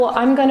Well,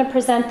 I'm going to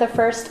present the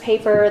first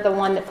paper, the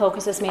one that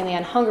focuses mainly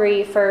on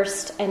Hungary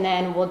first, and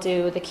then we'll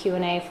do the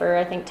Q&A for,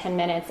 I think, 10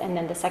 minutes, and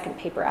then the second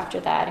paper after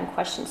that, and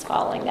questions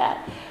following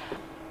that.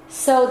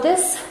 So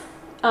this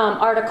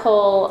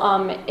article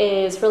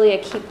is really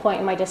a key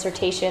point in my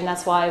dissertation.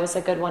 That's why it was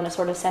a good one to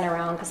sort of send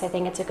around, because I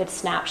think it's a good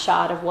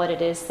snapshot of what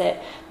it is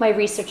that my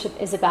research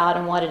is about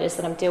and what it is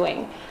that I'm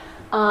doing.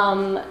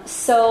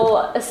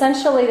 So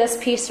essentially this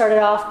piece started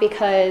off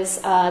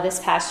because this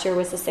past year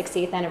was the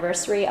 60th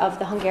anniversary of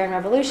the Hungarian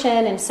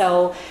Revolution, and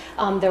so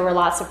there were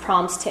lots of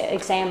prompts to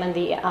examine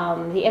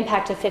the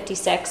impact of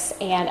 56,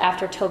 and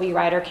after Toby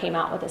Ryder came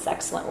out with this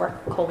excellent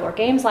work, Cold War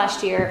Games,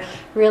 last year,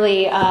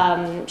 really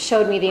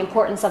showed me the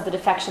importance of the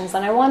defections,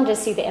 and I wanted to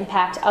see the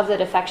impact of the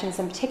defections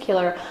in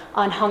particular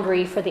on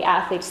Hungary for the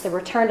athletes that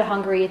returned to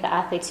Hungary, the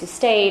athletes who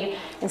stayed,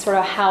 and sort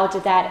of how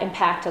did that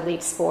impact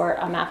elite sport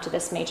after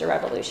this major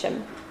revolution.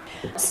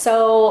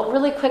 So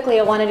really quickly,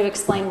 I wanted to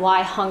explain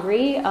why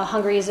Hungary.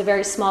 Hungary is a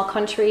very small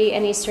country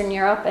in Eastern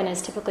Europe and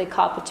is typically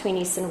caught between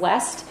East and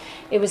West.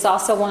 It was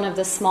also one of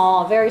the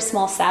very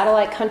small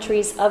satellite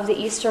countries of the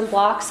Eastern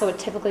Bloc, so it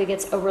typically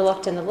gets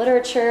overlooked in the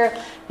literature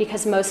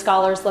because most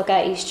scholars look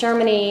at East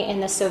Germany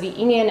and the Soviet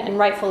Union, and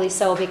rightfully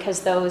so,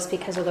 because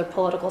of their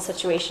political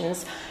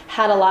situations,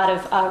 had a lot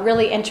of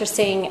really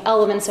interesting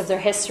elements of their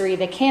history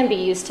that can be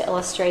used to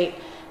illustrate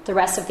the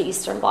rest of the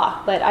Eastern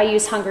Bloc. But I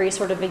use Hungary as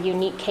sort of a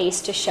unique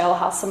case to show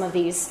how some of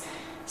these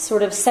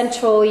sort of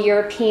Central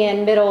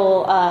European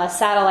middle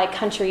satellite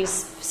countries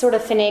sort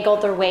of finagled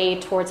their way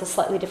towards a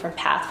slightly different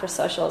path for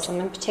socialism,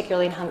 and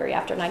particularly in Hungary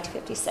after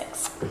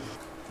 1956.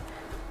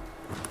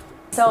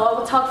 So I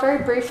will talk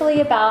very briefly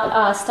about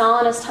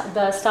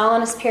the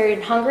Stalinist period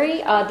in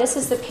Hungary. This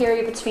is the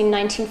period between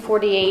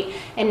 1948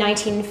 and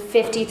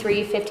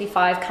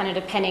 1953-55, kind of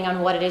depending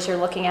on what it is you're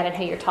looking at and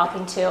who you're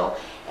talking to.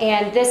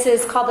 And this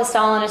is called the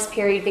Stalinist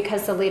period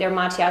because the leader,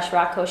 Mátyás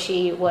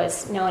Rákosi,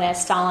 was known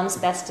as Stalin's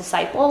best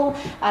disciple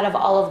out of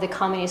all of the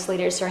communist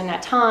leaders during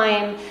that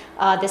time.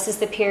 This is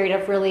the period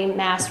of really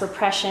mass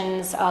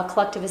repressions,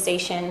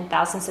 collectivization,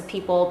 thousands of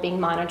people being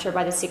monitored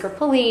by the secret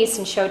police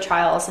and show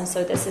trials. And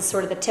so this is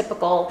sort of the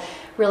typical,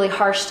 really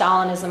harsh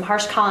Stalinism,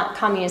 harsh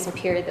communism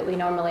period that we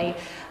normally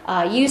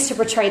use to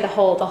portray the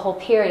whole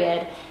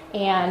period.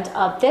 And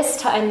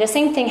this time, the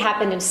same thing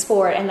happened in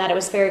sport, in that it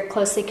was very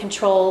closely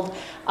controlled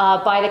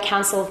by the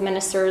Council of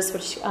Ministers,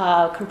 which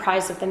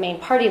comprised of the main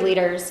party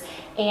leaders.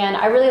 And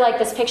I really like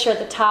this picture at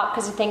the top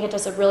because I think it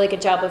does a really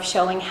good job of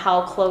showing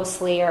how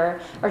closely or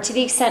to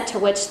the extent to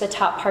which the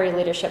top party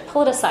leadership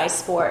politicized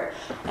sport.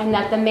 And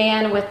that the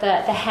man with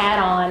the hat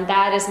on,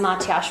 that is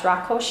Mátyás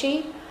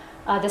Rákosi.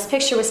 This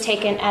picture was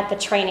taken at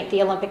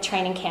the Olympic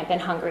training camp in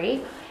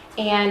Hungary.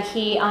 And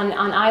he, on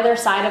either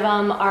side of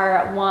him,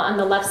 are on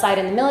the left side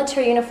in the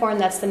military uniform,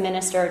 that's the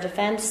Minister of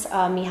Defense,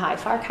 Mihály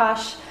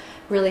Farkas,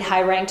 really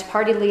high-ranked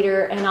party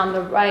leader. And on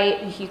the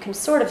right, you can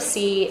sort of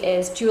see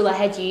is Gyula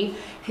Hegyi,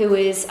 who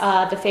is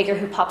the figure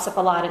who pops up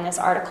a lot in this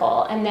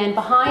article. And then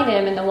behind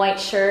him in the white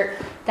shirt,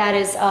 that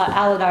is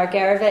Aladar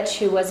Gerevich,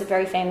 who was a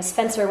very famous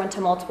fencer, went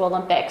to multiple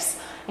Olympics.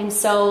 And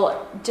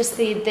so just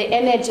the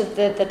image of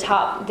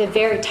the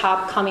very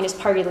top Communist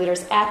Party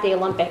leaders at the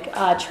Olympic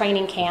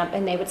training camp,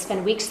 and they would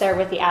spend weeks there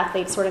with the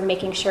athletes, sort of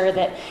making sure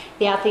that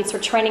the athletes were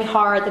training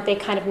hard, that they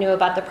kind of knew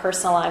about their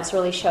personal lives,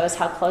 really shows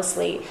how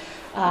closely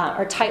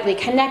or tightly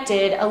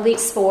connected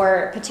elite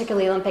sport,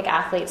 particularly Olympic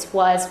athletes,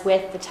 was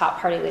with the top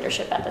party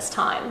leadership at this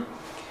time.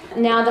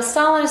 Now, the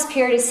Stalinist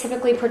period is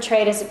typically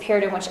portrayed as a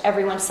period in which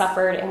everyone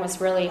suffered and was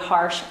really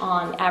harsh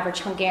on average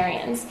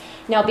Hungarians.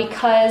 Now,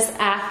 because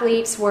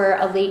athletes were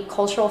elite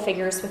cultural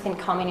figures within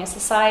communist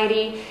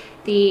society,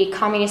 the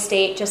communist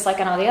state, just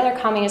like in all the other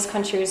communist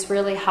countries,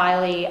 really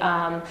highly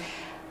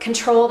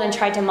controlled and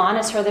tried to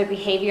monitor their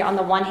behavior on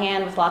the one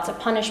hand with lots of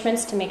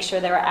punishments to make sure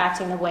they were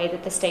acting the way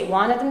that the state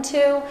wanted them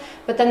to,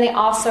 but then they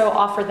also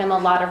offered them a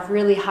lot of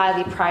really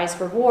highly prized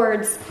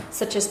rewards,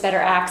 such as better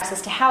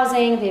access to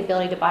housing, the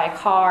ability to buy a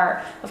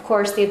car, of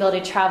course the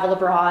ability to travel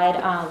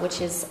abroad, which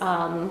is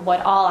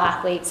what all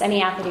athletes,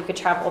 any athlete who could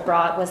travel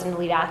abroad was an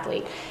elite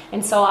athlete.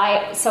 And so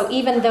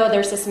even though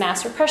there's this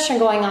mass repression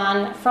going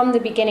on, from the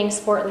beginning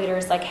sport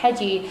leaders like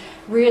Hegyi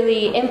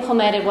really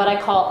implemented what I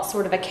call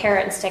sort of a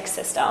carrot and stick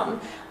system.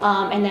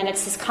 And then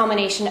it's this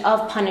combination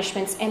of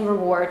punishments and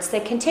rewards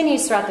that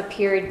continues throughout the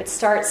period, but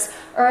starts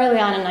early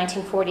on in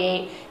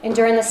 1948. And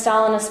during the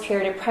Stalinist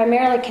period, it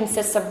primarily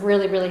consists of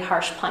really, really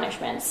harsh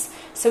punishments.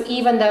 So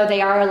even though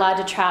they are allowed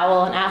to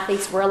travel and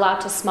athletes were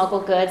allowed to smuggle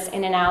goods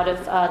in and out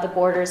of the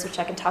borders, which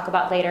I can talk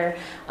about later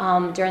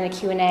during the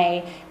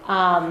Q&A,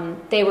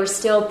 they were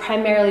still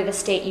primarily the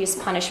state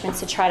used punishments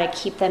to try to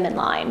keep them in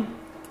line.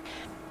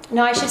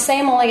 Now, I should say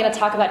I'm only going to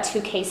talk about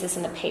 2 cases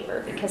in the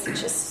paper because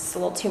it's just a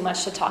little too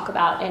much to talk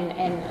about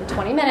in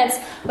 20 minutes.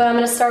 But I'm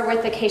going to start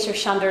with the case of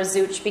Sándor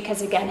Züch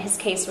because, again, his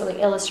case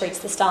really illustrates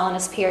the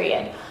Stalinist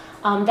period.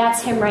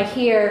 That's him right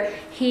here.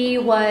 He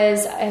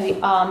was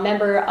a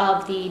member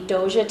of the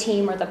Dózsa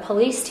team, or the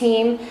police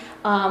team,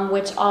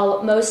 which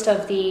most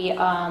of the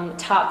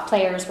top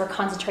players were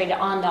concentrated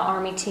on the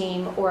army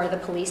team or the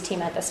police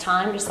team at this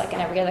time, just like in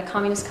every other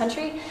communist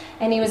country.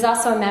 And he was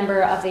also a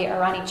member of the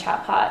Irani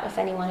Chapat, if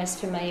anyone is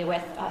familiar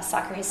with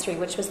soccer history,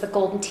 which was the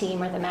golden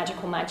team or the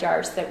magical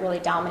Magyars that really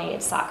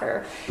dominated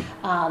soccer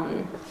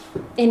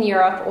in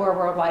Europe or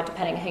worldwide,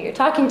 depending on who you're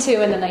talking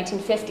to, in the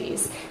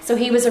 1950s. So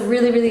he was a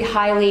really, really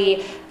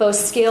highly, both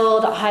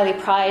skilled, highly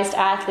prized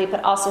athlete,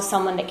 but also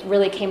someone that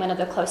really came under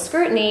the close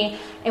scrutiny.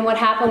 And what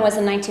happened was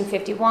in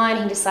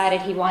 1951, he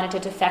decided he wanted to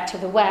defect to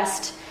the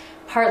West,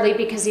 partly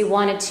because he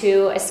wanted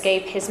to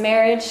escape his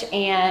marriage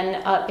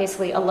and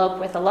basically elope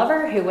with a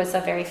lover who was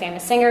a very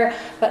famous singer,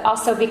 but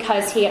also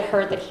because he had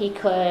heard that he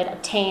could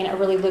obtain a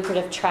really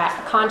lucrative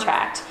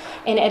contract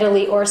in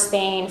Italy or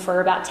Spain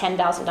for about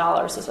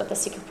 $10,000 is what the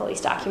secret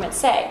police documents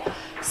say.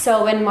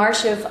 So in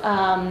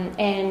early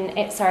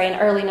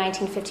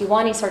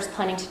 1951, he starts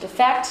planning to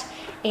defect,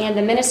 and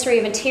the Ministry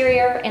of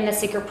Interior and the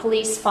secret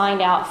police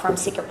find out from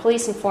secret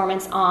police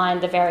informants on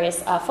the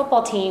various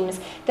football teams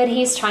that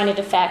he's trying to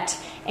defect.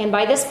 And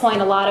by this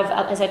point, a lot of,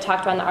 as I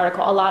talked about in the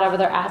article, a lot of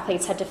other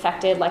athletes had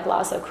defected, like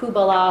Laszlo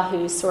Kubala,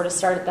 who sort of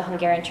started the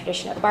Hungarian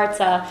tradition at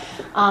Barca.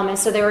 And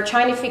so they were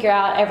trying to figure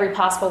out every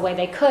possible way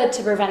they could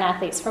to prevent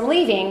athletes from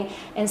leaving.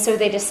 And so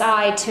they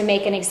decide to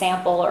make an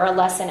example or a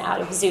lesson out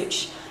of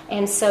Zuch.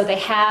 And so they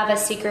have a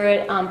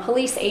secret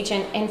police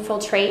agent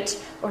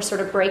infiltrate or sort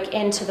of break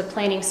into the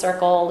planning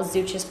circle,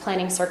 Zuch's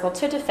planning circle,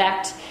 to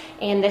defect.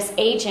 And this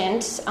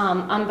agent,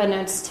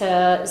 unbeknownst to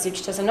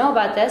Zuch doesn't know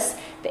about this,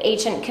 the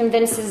agent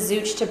convinces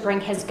Zuch to bring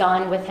his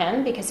gun with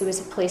him because he was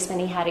a policeman,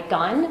 he had a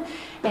gun.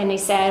 And he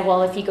said,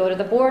 well, if you go to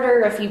the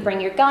border, if you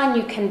bring your gun,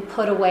 you can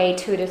put away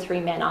 2 to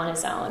 3 men on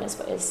his own,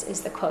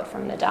 is the quote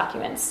from the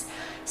documents.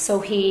 So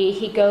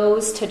he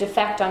goes to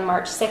defect on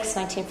March 6,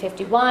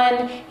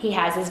 1951. He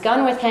has his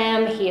gun with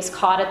him. He is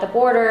caught at the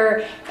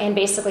border, and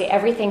basically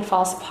everything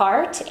falls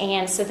apart.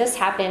 And so this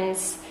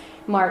happens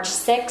March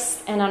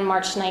 6th, and on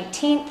March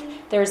 19th,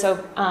 there's May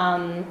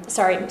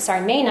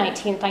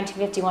 19th,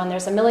 1951,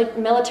 there's a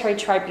military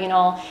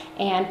tribunal,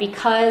 and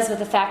because of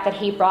the fact that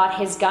he brought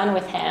his gun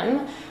with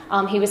him,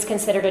 he was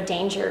considered a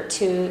danger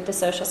to the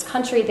socialist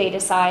country. They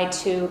decide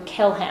to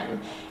kill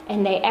him,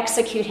 and they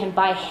execute him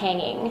by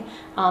hanging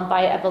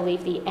by, I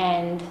believe, the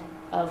end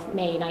of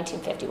May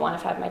 1951,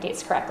 if I have my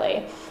dates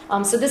correctly.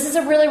 So this is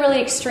a really,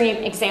 really extreme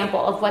example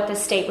of what the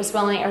state was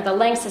willing, or the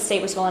lengths the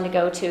state was willing to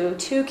go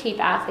to keep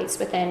athletes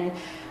within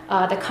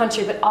the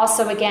country, but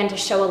also, again, to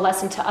show a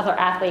lesson to other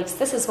athletes.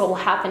 This is what will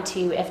happen to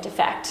you if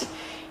defect.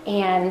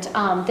 And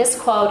this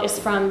quote is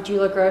from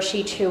Gyula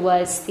Grosic, who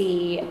was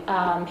the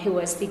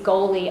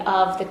goalie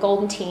of the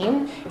Golden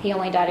Team. He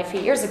only died a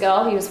few years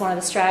ago. He was one of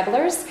the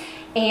stragglers.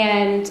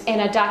 And in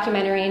a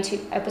documentary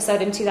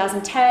episode in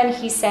 2010,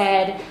 he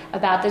said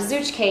about the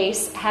Zuch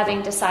case,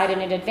 having decided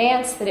in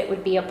advance that it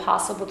would be a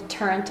possible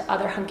deterrent to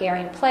other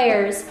Hungarian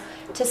players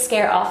to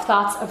scare off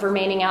thoughts of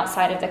remaining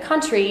outside of the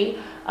country,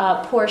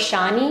 poor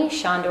Shani,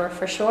 Sándor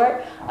for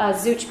short,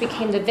 Zuch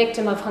became the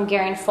victim of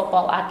Hungarian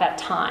football at that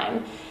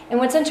time. And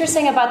what's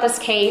interesting about this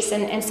case,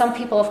 and some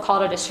people have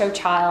called it a show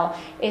trial,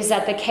 is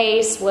that the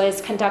case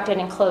was conducted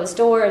in closed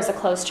doors, a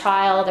closed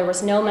trial. There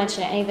was no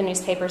mention in any of the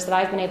newspapers that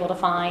I've been able to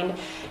find.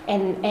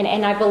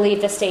 And I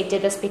believe the state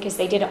did this because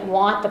they didn't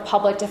want the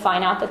public to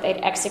find out that they'd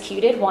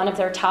executed one of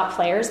their top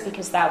players,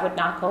 because that would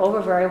not go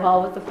over very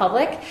well with the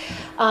public.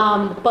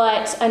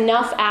 But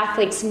enough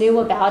athletes knew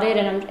about it,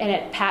 and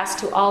it passed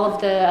to all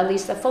of at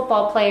least the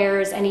football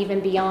players, and even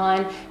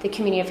beyond the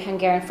community of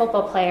Hungarian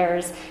football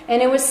players.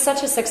 And it was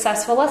such a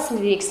successful lesson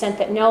to the extent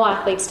that no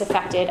athletes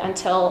defected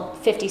until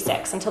the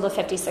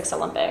 56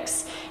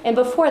 Olympics. And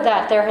before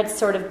that, there had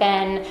sort of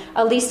been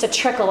at least a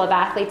trickle of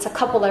athletes, a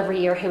couple every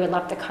year, who had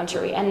left the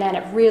country. And then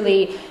it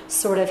really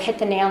sort of hit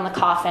the nail in the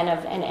coffin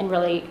and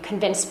really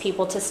convinced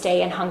people to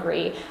stay in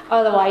Hungary.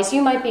 Otherwise,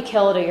 you might be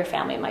killed, or your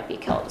family might be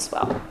killed as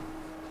well.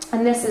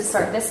 And this is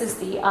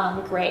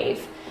the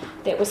grave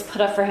that was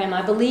put up for him,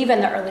 I believe,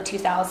 in the early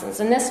 2000s.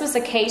 And this was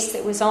a case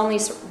that was only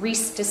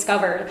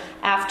rediscovered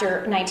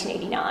after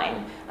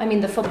 1989. I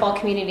mean, the football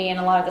community and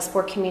a lot of the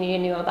sport community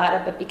knew about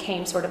it, but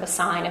became sort of a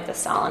sign of the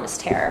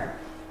Stalinist terror.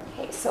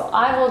 Okay, so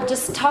I will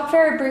just talk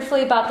very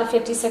briefly about the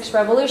 56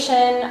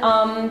 Revolution.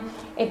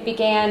 It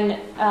began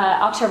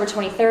October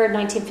 23rd,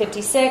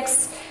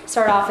 1956,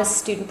 started off as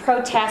student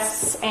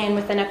protests, and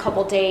within a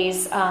couple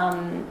days,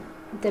 by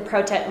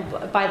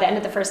the end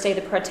of the first day,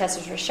 the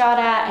protesters were shot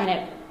at, and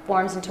it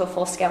forms into a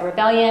full-scale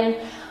rebellion.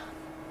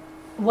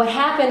 What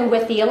happened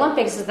with the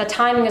Olympics is the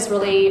timing is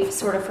really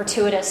sort of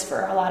fortuitous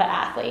for a lot of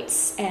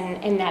athletes,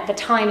 and in that the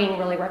timing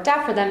really worked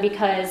out for them,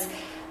 because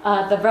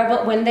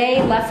when they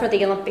left for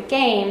the Olympic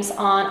Games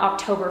on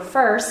October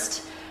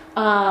 1st,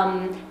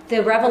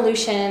 the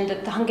revolution,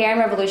 the Hungarian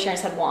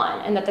revolutionaries had won,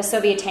 and that the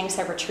Soviet tanks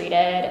had retreated,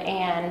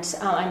 and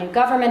a new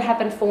government had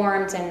been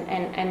formed,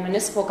 and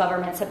municipal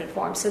governments had been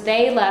formed. So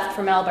they left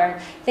for Melbourne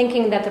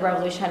thinking that the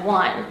revolution had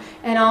won.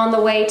 And on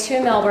the way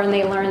to Melbourne,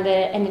 they learned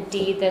that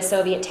indeed the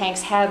Soviet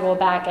tanks had rolled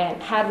back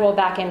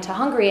into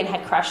Hungary and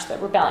had crushed the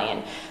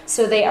rebellion.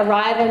 So they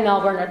arrive in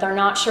Melbourne, they're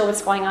not sure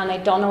what's going on, they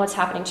don't know what's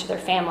happening to their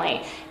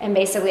family, and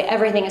basically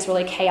everything is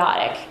really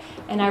chaotic.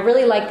 And I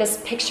really like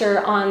this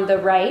picture on the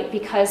right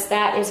because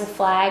that is a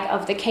flag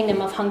of the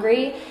Kingdom of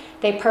Hungary.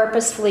 They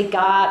purposefully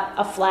got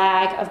a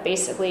flag of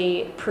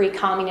basically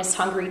pre-communist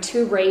Hungary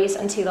to raise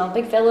into the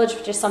Olympic Village,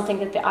 which is something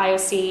that the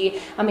IOC,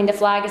 the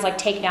flag is like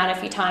taken down a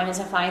few times,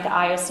 and finally the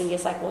IOC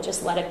is like, we'll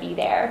just let it be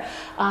there.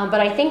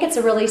 But I think it's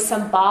a really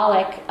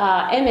symbolic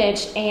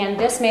image, and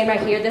this man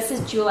right here, this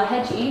is Gyula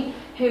Hegyi,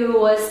 who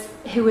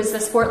was the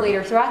sport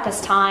leader throughout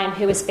this time,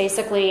 who was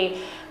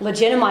basically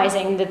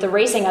legitimizing the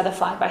raising of the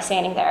flag by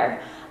standing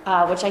there,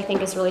 which I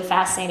think is really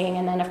fascinating.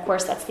 And then, of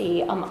course, that's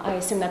I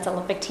assume that's the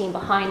Olympic team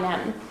behind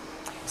them.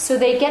 So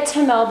they get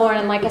to Melbourne,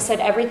 and like I said,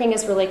 everything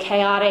is really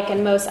chaotic,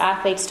 and most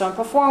athletes don't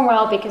perform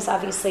well because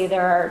obviously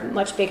there are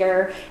much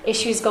bigger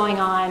issues going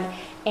on.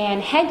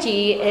 And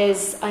Hegyi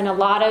is, in a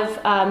lot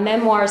of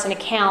memoirs and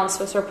accounts,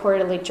 was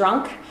reportedly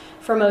drunk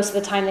for most of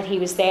the time that he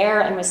was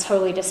there and was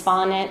totally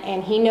despondent.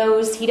 And he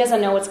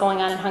doesn't know what's going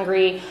on in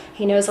Hungary.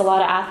 He knows a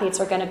lot of athletes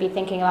are going to be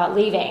thinking about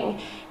leaving.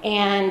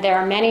 And there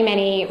are many,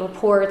 many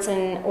reports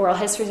and oral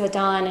histories are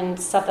done and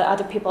stuff that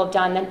other people have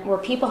done where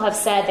people have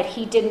said that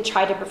he didn't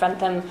try to prevent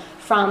them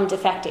from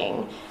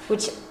defecting,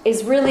 which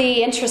is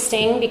really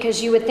interesting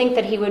because you would think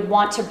that he would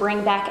want to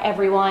bring back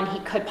everyone he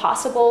could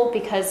possible,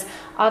 because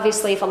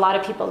obviously if a lot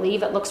of people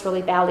leave, it looks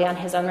really badly on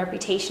his own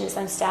reputation, his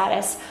own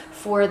status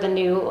for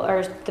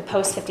the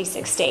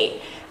post-56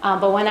 state.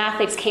 But when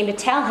athletes came to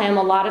tell him,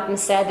 a lot of them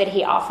said that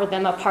he offered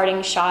them a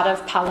parting shot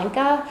of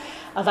palinka,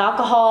 of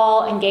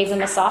alcohol, and gave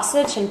them a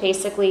sausage and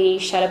basically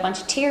shed a bunch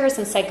of tears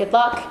and said, good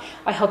luck,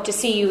 I hope to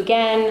see you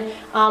again,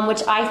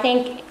 which I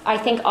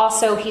think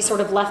also he sort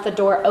of left the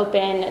door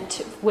open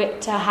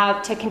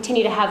to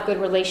continue to have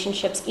good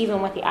relationships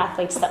even with the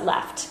athletes that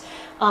left.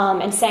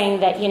 And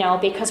saying that,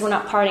 because we're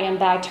not parting on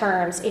bad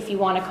terms, if you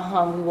want to go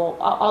home,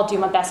 I'll do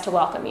my best to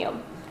welcome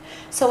you.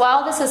 So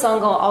while this is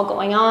all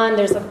going on,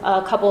 there's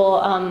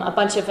a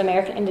bunch of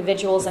American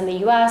individuals in the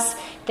U.S.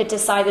 that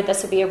decided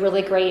this would be a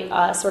really great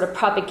sort of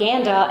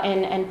propaganda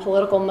and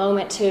political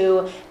moment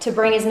to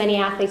bring as many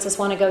athletes as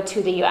want to go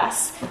to the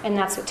U.S. And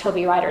that's what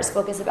Toby Ryder's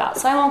book is about.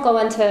 So I won't go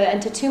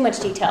into too much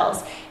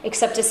details,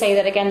 except to say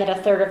that, again, that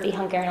a third of the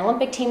Hungarian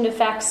Olympic team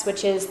defects,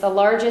 which is the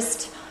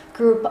largest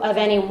group of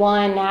any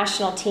one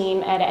national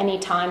team at any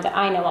time that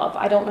I know of.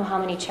 I don't know how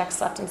many Czechs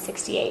left in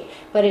 '68,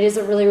 but it is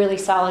a really, really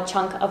solid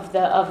chunk of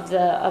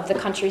the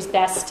country's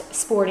best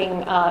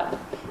sporting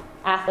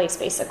athletes,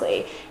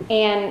 basically.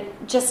 And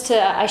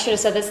I should have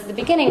said this at the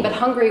beginning, but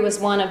Hungary was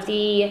one of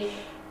the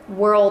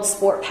world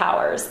sport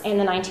powers in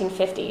the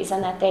 1950s,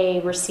 and that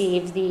they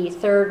received the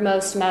third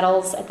most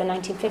medals at the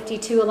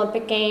 1952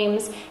 Olympic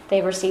Games.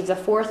 They received the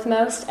fourth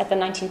most at the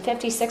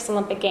 1956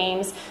 Olympic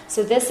Games.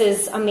 So this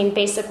is,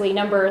 basically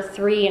number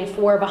 3 and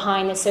 4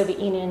 behind the Soviet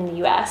Union and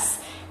the US.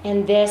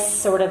 And this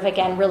sort of,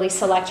 again, really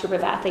select group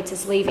of athletes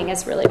is leaving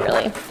is really,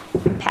 really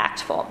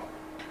impactful.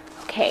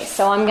 Okay,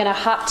 so I'm going to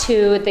hop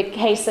to the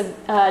case of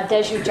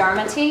Dezső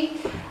Gyarmati.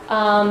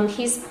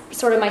 He's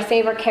sort of my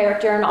favorite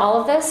character in all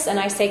of this, and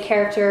I say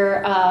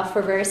character for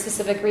a very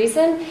specific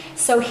reason.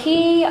 So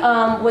he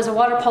was a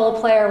water polo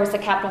player, was the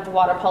captain of the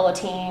water polo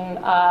team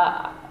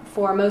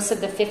for most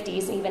of the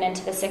 50s, even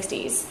into the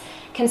 60s.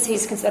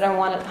 He's considered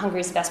one of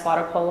Hungary's best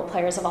water polo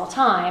players of all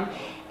time.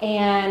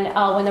 And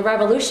when the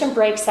revolution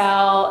breaks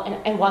out,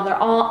 and while they're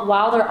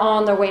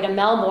on their way to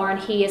Melbourne,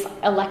 he is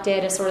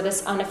elected as sort of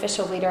this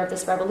unofficial leader of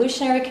this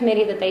revolutionary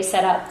committee that they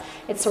set up.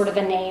 It's sort of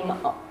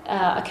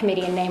a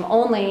committee in name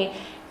only.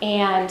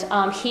 And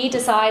he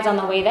decides on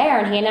the way there,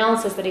 and he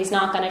announces that he's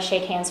not going to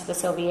shake hands with the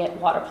Soviet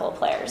water polo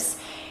players.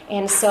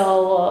 And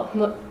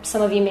so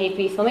some of you may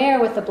be familiar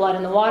with the blood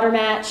in the water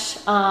match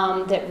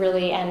that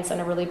really ends in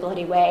a really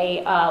bloody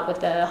way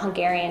with the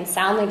Hungarians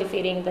soundly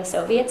defeating the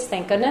Soviets,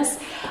 thank goodness.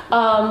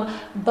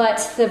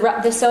 But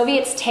the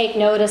Soviets take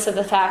notice of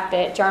the fact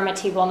that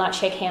Gyarmati will not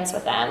shake hands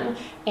with them.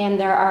 And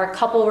there are a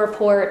couple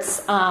reports,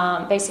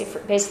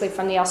 basically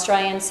from the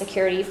Australian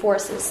security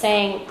forces,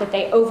 saying that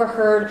they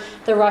overheard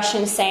the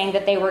Russians saying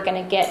that they were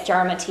going to get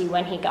Gyarmati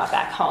when he got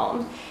back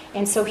home.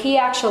 And so he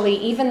actually,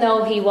 even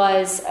though he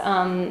was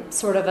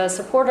sort of a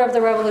supporter of the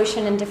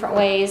revolution in different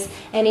ways,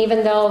 and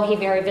even though he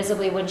very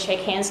visibly wouldn't shake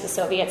hands with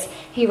the Soviets,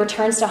 he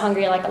returns to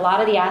Hungary like a lot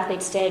of the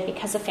athletes did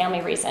because of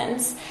family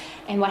reasons.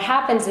 And what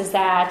happens is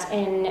that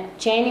in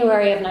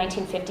January of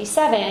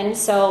 1957,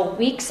 so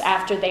weeks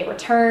after they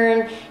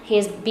return, he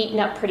is beaten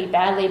up pretty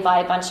badly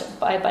by a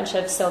bunch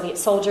of Soviet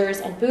soldiers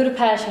in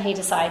Budapest, and he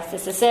decides,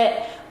 this is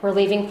it. were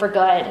leaving for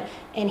good.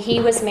 And he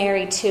was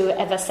married to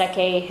Eva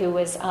Székely, who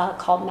was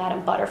called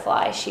Madame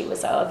Butterfly. She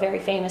was a very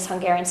famous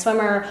Hungarian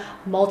swimmer,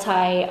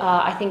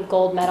 I think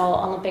gold medal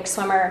Olympic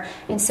swimmer.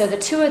 And so the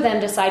two of them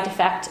decide to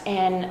defect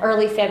in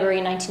early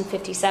February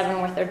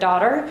 1957 with their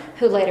daughter,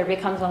 who later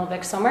becomes an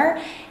Olympic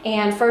swimmer.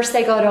 And first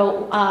they go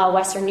to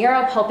Western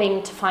Europe,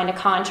 hoping to find a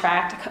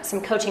contract,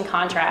 some coaching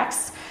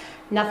contracts.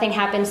 Nothing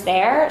happens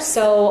there.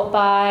 So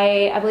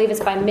I believe it's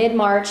by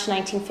mid-March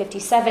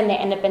 1957, they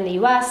end up in the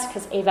U.S.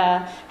 because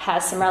Eva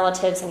has some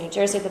relatives in New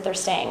Jersey that they're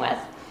staying with.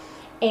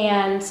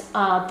 And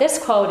this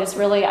quote is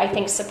really, I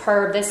think,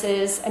 superb. This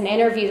is an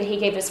interview that he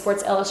gave to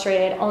Sports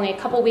Illustrated only a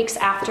couple weeks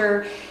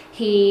after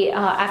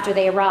after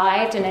they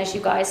arrived. And as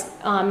you guys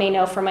may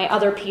know from my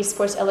other piece,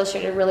 Sports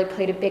Illustrated really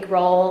played a big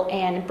role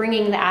in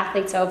bringing the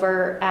athletes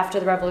over after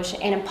the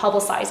revolution and in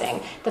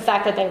publicizing the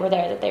fact that they were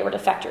there, that they were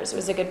defectors. It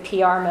was a good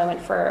PR moment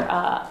for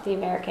the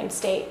American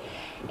state.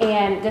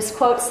 And this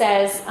quote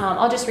says,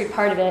 I'll just read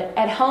part of it.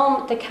 "At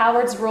home, the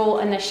cowards rule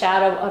in the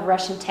shadow of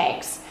Russian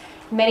tanks.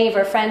 Many of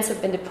our friends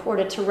have been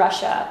deported to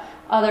Russia.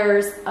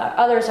 Others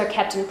are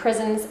kept in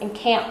prisons and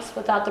camps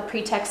without the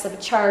pretext of a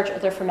charge or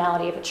the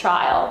formality of a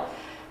trial.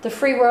 The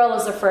free world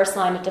is the first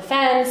line of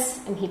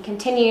defense," and he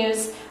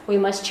continues, "we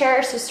must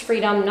cherish this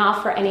freedom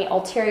not for any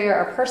ulterior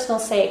or personal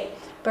sake,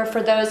 but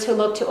for those who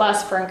look to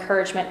us for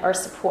encouragement or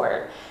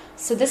support."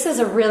 So this is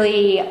a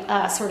really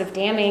sort of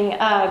damning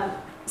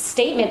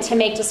statement to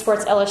make to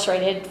Sports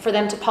Illustrated. For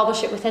them to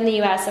publish it within the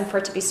U.S. and for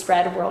it to be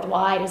spread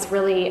worldwide is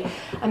really,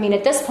 I mean,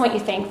 at this point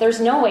you think,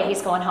 there's no way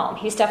he's going home.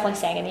 He's definitely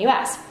staying in the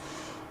U.S.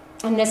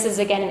 And this is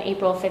again in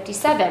April of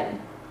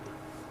 57.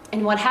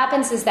 And what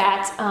happens is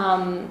that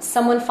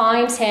someone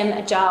finds him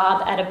a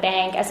job at a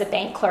bank as a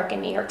bank clerk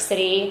in New York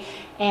City,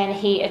 and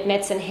he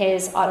admits in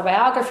his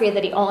autobiography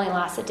that he only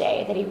lasts a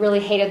day, that he really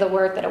hated the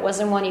work, that it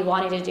wasn't what he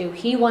wanted to do.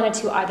 He wanted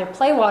to either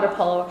play water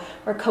polo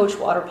or coach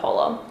water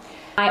polo.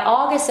 By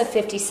August of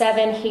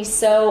 57, he's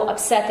so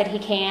upset that he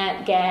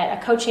can't get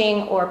a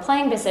coaching or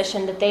playing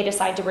position that they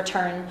decide to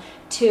return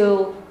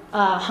to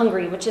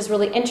Hungary, which is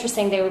really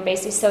interesting. They were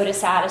basically so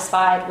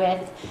dissatisfied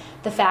with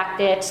the fact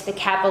that the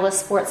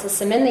capitalist sports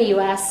system in the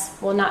U.S.,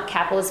 well, not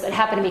capitalist, but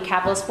happened to be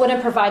capitalist,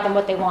 wouldn't provide them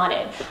what they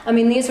wanted. I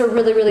mean, these were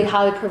really, really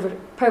highly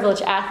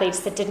privileged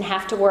athletes that didn't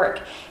have to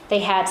work. They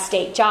had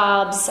state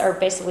jobs, or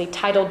basically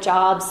titled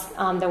jobs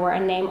that were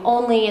in name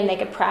only, and they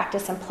could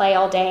practice and play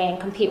all day and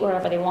compete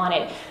wherever they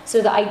wanted.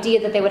 So the idea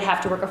that they would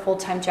have to work a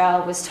full-time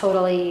job was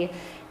totally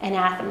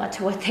anathema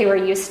to what they were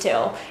used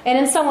to. And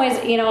in some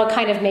ways, you know, it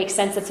kind of makes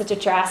sense. It's such a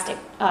drastic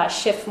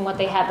shift from what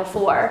they had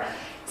before.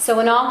 So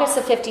in August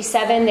of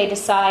 57, they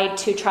decide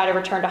to try to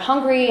return to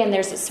Hungary, and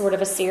there's sort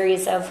of a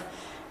series of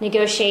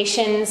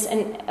negotiations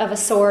of a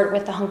sort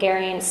with the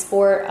Hungarian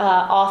sport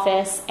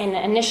office. And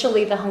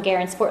initially, the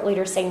Hungarian sport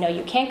leaders say, no,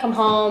 you can't come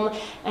home.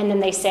 And then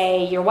they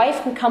say, your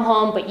wife can come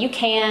home, but you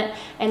can't.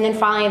 And then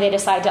finally, they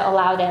decide to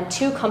allow them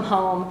to come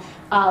home,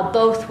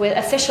 both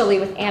officially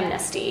with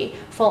amnesty,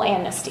 full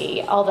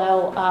amnesty,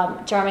 although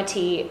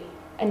Jarmati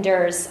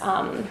endures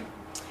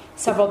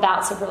several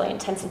bouts of really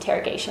intense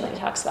interrogation that he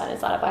talks about in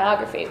his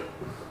autobiography.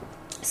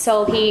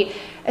 So he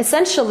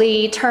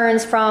essentially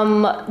turns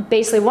from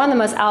basically one of the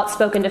most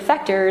outspoken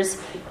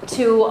defectors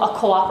to a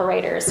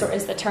cooperator, so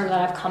is the term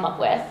that I've come up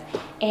with.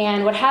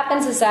 And what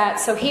happens is that,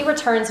 so he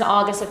returns in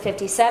August of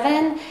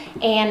 57,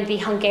 and the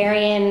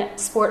Hungarian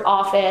sport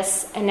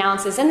office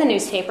announces in the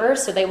newspaper,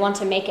 so they want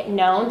to make it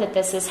known that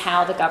this is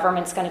how the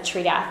government's going to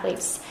treat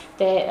athletes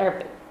that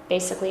are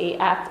basically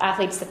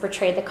athletes that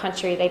portray the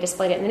country. They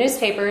displayed it in the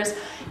newspapers,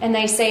 and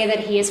they say that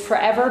he is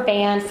forever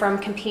banned from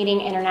competing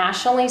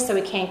internationally, so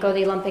he can't go to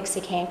the Olympics,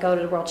 he can't go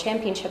to the World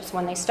Championships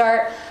when they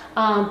start,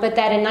 but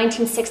that in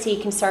 1960 he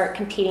can start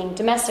competing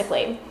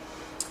domestically.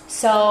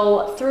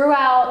 So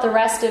throughout the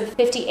rest of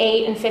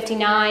 58 and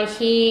 59,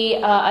 he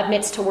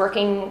admits to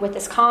working with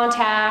his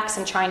contacts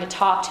and trying to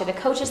talk to the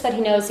coaches that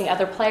he knows, the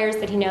other players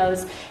that he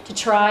knows, to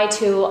try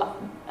to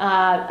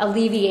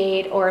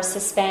alleviate or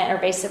suspend or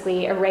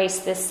basically erase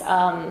this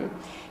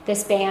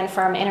this ban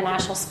from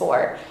international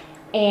sport.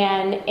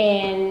 And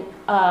in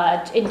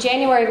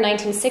January of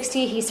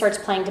 1960, he starts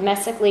playing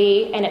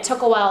domestically, and it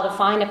took a while to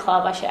find a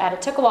club. I should add,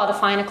 it took a while to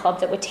find a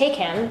club that would take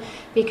him,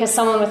 because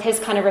someone with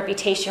his kind of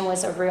reputation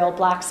was a real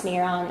black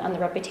smear on the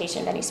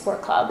reputation of any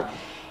sport club.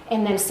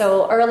 And then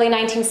so early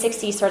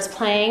 1960, he starts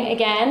playing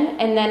again,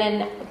 and then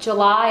in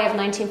July of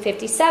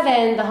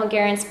 1957, the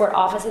Hungarian Sport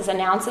Offices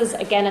announces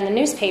again in the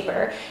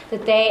newspaper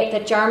that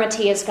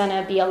Jarmati is going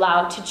to be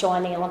allowed to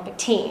join the Olympic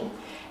team.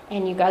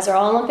 And you guys are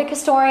all Olympic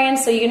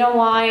historians, so you know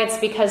why. It's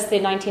because the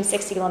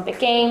 1960 Olympic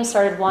Games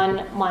started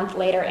 1 month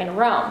later in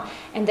Rome.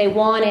 And they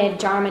wanted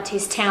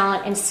Jarmati's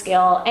talent and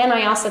skill, and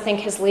I also think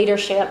his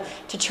leadership,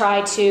 to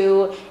try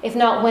to, if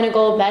not win a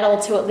gold medal,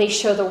 to at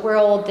least show the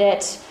world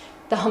that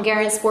the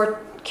Hungarian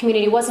sport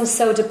community wasn't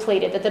so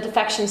depleted, that the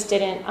defections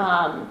didn't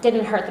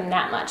hurt them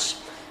that much.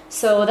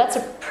 So that's a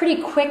pretty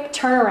quick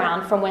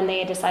turnaround from when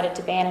they decided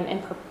to ban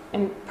him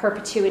in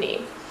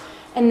perpetuity.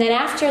 And then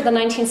after the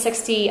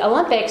 1960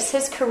 Olympics,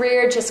 his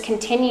career just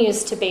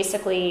continues to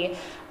basically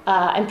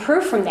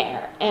improve from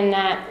there. And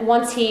that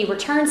once he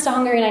returns to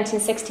Hungary in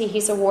 1960,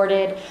 he's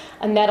awarded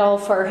a medal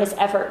for his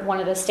effort, one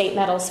of the state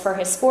medals for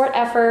his sport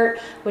effort,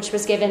 which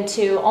was given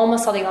to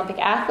almost all the Olympic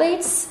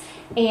athletes.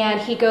 And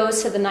he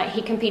competes in the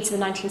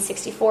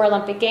 1964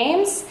 Olympic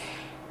Games.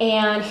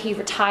 And he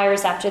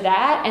retires after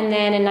that. And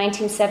then in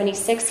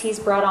 1976, he's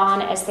brought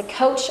on as the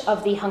coach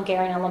of the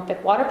Hungarian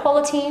Olympic water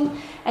polo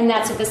team. And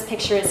that's what this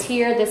picture is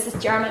here. This is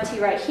Gyarmati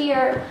right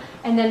here.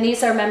 And then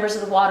these are members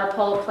of the water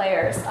polo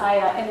players.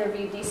 I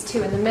interviewed these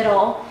two in the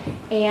middle.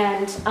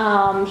 And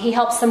he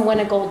helps them win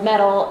a gold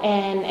medal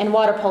in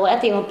water polo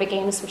at the Olympic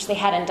Games, which they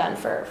hadn't done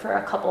for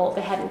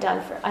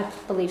I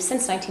believe,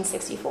 since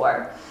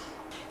 1964.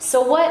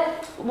 So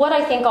what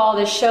I think all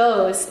this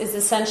shows is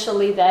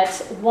essentially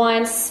that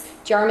once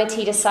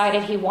Gyarmati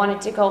decided he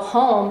wanted to go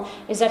home,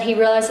 is that he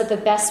realized that the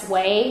best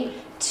way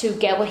to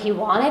get what he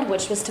wanted,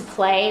 which was to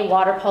play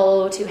water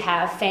polo, to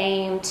have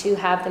fame, to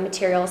have the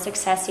material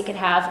success he could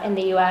have in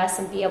the U.S.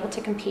 and be able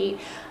to compete,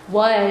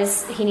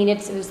 was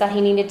that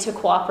he needed to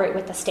cooperate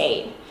with the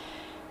state.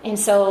 And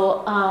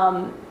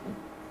so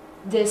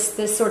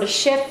this sort of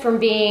shift from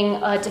being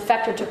a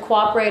defector to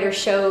cooperator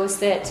shows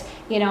that,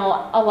 you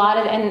know, a lot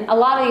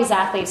of these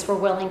athletes were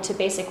willing to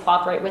basically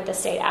cooperate with the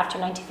state after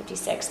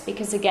 1956,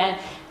 because again,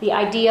 the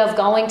idea of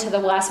going to the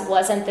West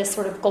wasn't this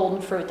sort of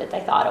golden fruit that they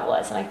thought it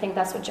was. And I think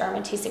that's what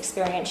Gyarmati's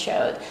experience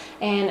showed.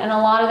 And a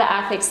lot of the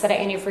athletes that I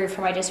interviewed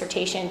for my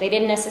dissertation, they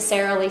didn't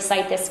necessarily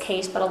cite this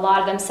case, but a lot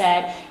of them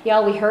said,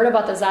 yeah, we heard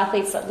about those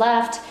athletes that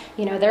left,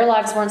 you know, their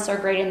lives weren't so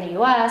great in the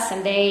U.S.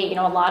 and they, you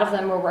know, a lot of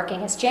them were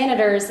working as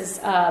janitors,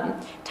 as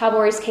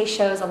Tabori's case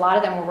shows, a lot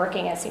of them were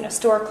working as, you know,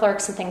 store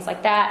clerks and things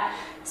like that.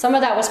 Some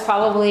of that was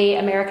probably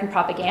American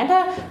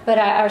propaganda,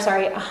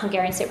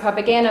 Hungarian state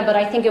propaganda, but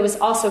I think it was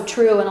also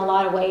true in a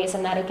lot of ways,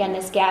 and that, again,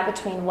 this gap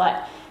between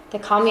what the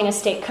communist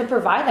state could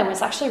provide them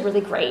was actually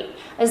really great,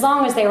 as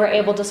long as they were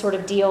able to sort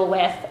of deal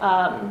with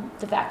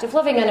the fact of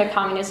living under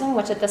communism,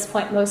 which at this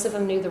point most of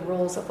them knew the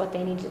rules of what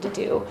they needed to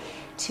do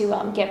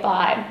to get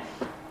by.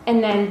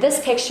 And then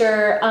this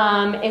picture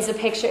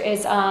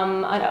is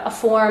a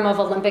forum of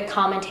Olympic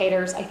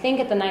commentators. I think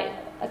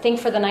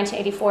for the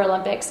 1984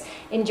 Olympics,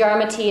 and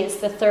Gyarmati is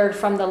the third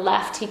from the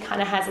left. He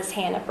kind of has his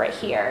hand up right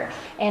here,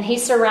 and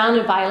he's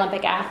surrounded by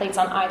Olympic athletes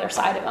on either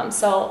side of him.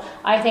 So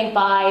I think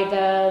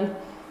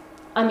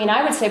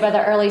I would say by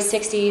the early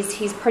 60s,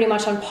 he's pretty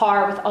much on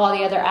par with all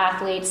the other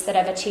athletes that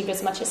have achieved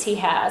as much as he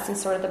has, and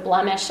sort of the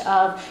blemish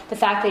of the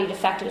fact that he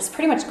defected is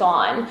pretty much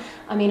gone.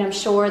 I'm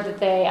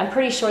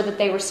pretty sure that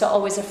they were still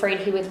always afraid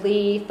he would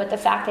leave, but the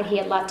fact that he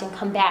had left and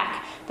come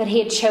back, that he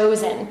had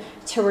chosen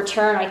to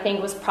return, I think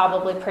was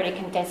probably pretty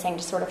convincing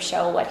to sort of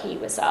show what he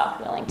was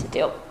willing to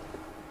do.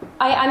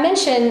 I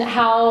mentioned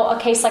how a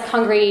case like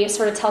Hungary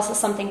sort of tells us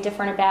something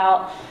different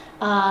about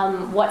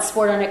what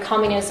sport under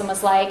communism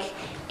was like.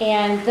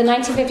 And the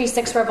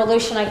 1956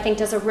 revolution, I think,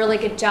 does a really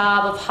good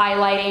job of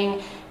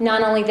highlighting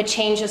not only the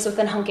changes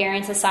within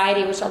Hungarian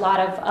society, which a lot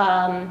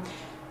of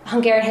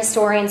Hungarian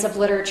historians of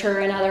literature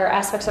and other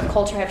aspects of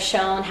culture have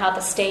shown how the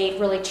state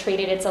really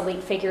treated its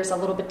elite figures a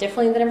little bit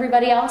differently than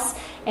everybody else,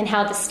 and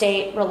how the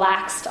state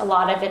relaxed a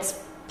lot of its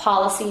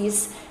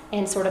policies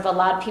and sort of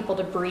allowed people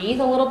to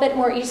breathe a little bit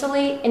more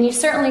easily. And you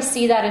certainly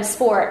see that in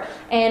sport.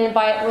 And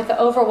with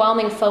the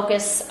overwhelming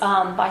focus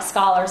by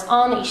scholars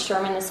on East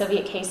German, the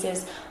Soviet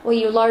cases, what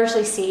you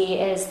largely see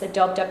is the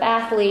doped-up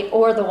athlete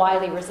or the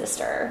wily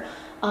resistor,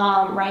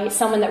 right?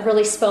 Someone that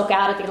really spoke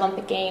out at the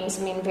Olympic Games.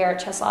 I mean, Vera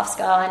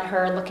Czesławska and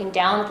her looking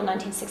down at the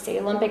 1960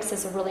 Olympics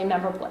is a really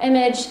memorable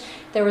image.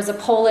 There was a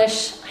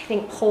Polish, I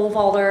think, pole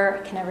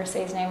vaulter, I can never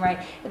say his name right,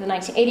 at the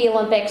 1980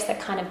 Olympics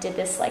that kind of did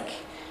this, like,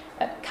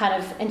 kind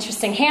of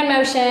interesting hand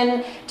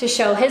motion to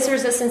show his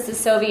resistance to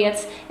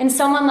Soviets. And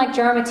someone like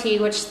Gyarmati,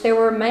 which there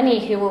were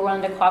many who were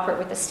willing to cooperate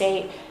with the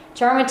state,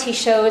 Gyarmati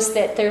shows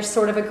that there's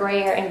sort of a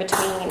gray area in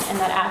between, and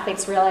that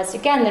athletes realized,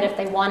 again, that if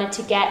they wanted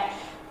to get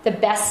the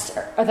best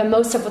or the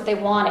most of what they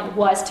wanted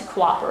was to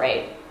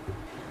cooperate.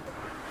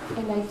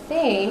 So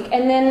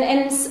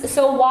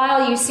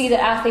while you see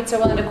that athletes are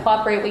willing to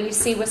cooperate, what you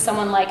see with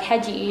someone like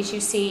Hegyi, you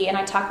see, and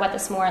I talk about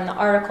this more in the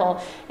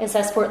article, is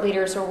that sport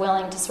leaders are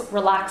willing to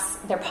relax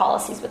their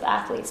policies with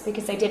athletes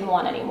because they didn't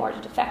want any more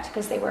to defect,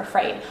 because they were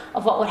afraid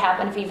of what would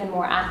happen if even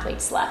more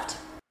athletes left.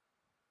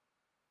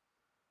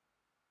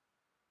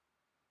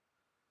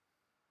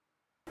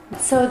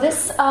 So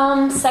this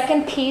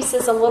second piece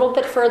is a little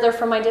bit further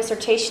from my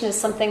dissertation, is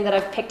something that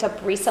I've picked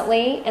up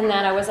recently, in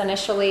that I was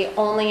initially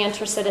only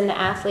interested in the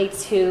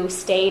athletes who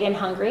stayed in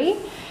Hungary.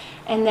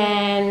 And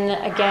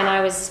then again,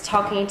 I was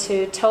talking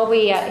to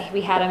Toby.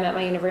 We had him at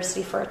my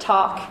university for a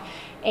talk,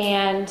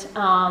 and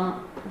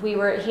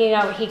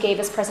he gave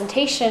his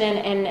presentation,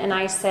 and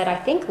I said, I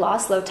think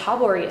Laszlo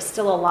Tabori is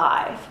still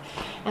alive.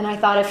 And I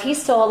thought, if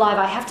he's still alive,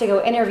 I have to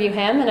go interview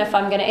him, and if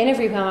I'm going to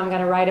interview him, I'm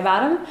going to write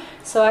about him.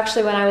 So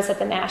actually, when I was at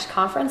the NASH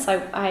conference,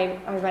 I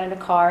rented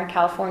a car in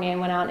California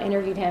and went out and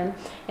interviewed him.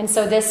 And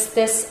so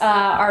this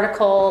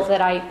article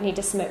that I need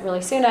to submit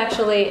really soon,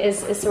 actually,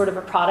 is sort of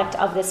a product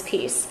of this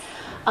piece.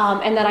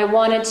 And that I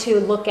wanted to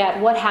look at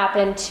what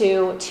happened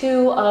to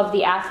two of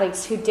the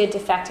athletes who did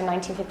defect in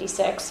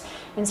 1956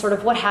 and sort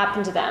of what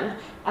happened to them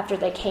after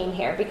they came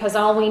here. Because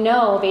all we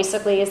know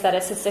basically is that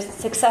it's a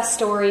success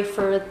story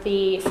for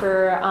the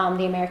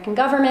American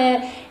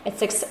government.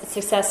 It's a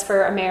success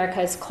for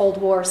America's Cold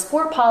War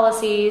sport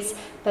policies.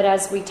 But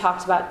as we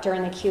talked about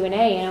during the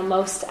Q&A,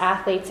 most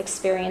athletes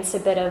experience a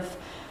bit of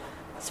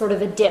sort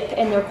of a dip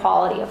in their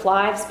quality of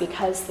lives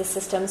because the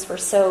systems were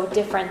so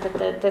different,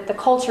 that the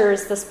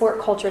cultures, the sport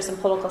cultures and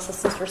political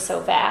systems were so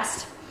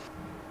vast.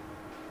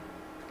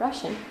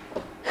 Russian.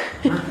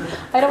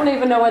 I don't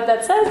even know what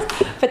that says,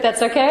 but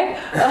that's okay.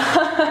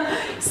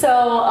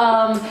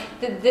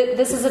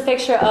 This is a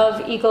picture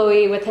of Eagle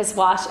with his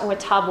watch and with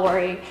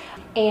Tabori.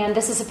 And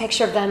this is a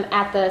picture of them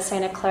at the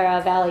Santa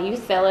Clara Valley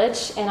Youth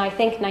Village in, I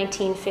think,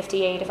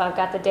 1958, if I've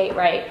got the date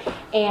right.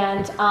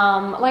 And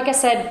like I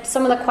said,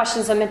 some of the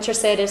questions I'm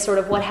interested in is sort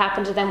of what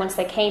happened to them once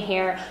they came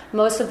here.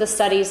 Most of the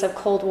studies of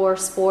Cold War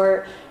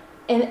sport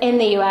in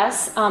the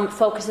U.S.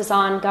 Focuses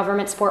on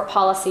government sport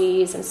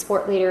policies and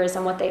sport leaders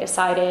and what they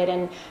decided.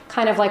 And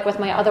kind of like with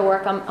my other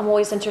work, I'm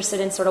always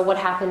interested in sort of what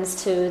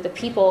happens to the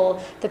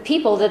people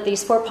that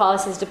these sport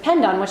policies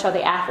depend on, which are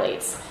the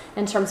athletes,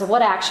 in terms of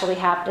what actually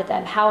happened to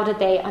them. How did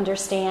they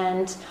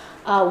understand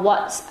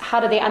how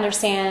do they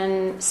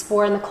understand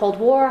sport in the Cold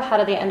War? How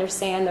do they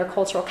understand their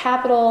cultural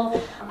capital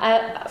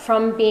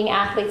from being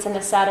athletes and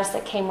the status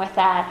that came with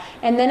that?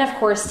 And then, of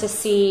course, to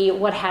see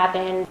what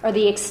happened or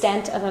the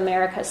extent of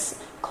America's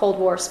Cold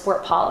War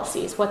sport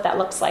policies, what that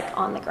looks like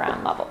on the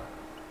ground level.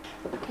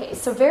 Okay,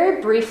 so very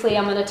briefly,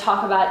 I'm going to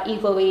talk about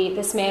Eagle,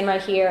 this man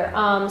right here.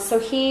 So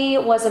he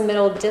was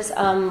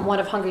one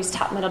of Hungary's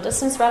top middle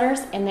distance runners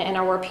in the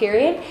interwar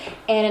period.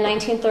 And in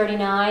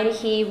 1939,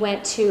 he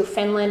went to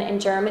Finland and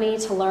Germany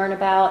to learn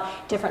about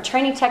different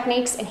training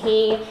techniques. And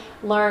he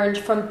learned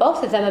from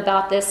both of them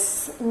about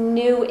this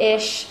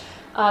new-ish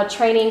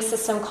training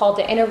system called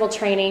the interval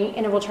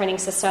training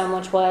system,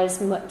 which was,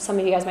 some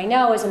of you guys may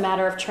know, is a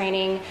matter of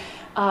training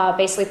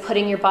basically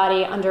putting your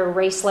body under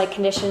race-like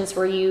conditions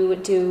where you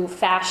do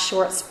fast,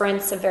 short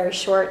sprints of very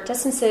short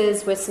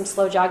distances with some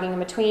slow jogging in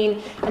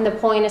between. And the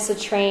point is to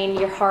train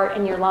your heart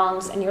and your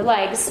lungs and your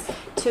legs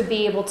to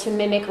be able to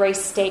mimic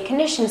race state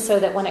conditions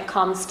so that when it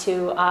comes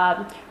to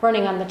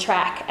running on the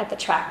track at the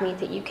track meet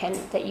that you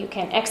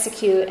can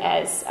execute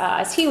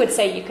as he would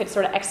say, you could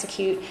sort of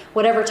execute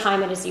whatever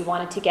time it is you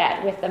wanted to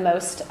get with the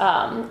most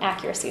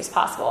accuracy as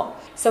possible.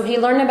 So he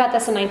learned about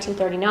this in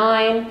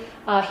 1939.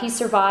 He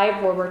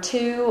survived World War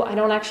II. I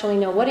don't actually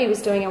know what he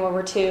was doing in World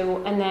War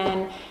II. And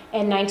then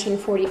in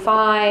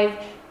 1945,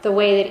 the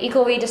way that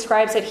Eagle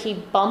describes it, he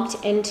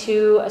bumped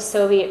into a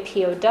Soviet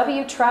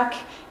POW truck,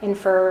 and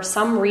for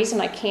some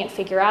reason I can't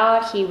figure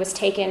out, he was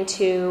taken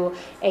to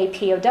a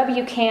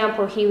POW camp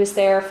where he was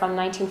there from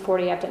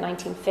 1940 up to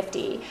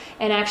 1950.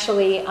 And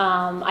actually,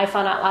 I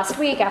found out last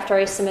week after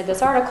I submitted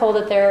this article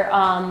that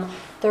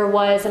there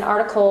was an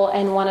article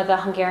in one of the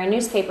Hungarian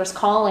newspapers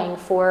calling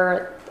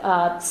for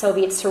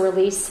Soviets to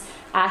release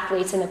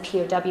athletes in the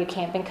POW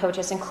camp and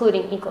coaches,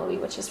 including Eagle,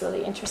 which is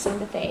really interesting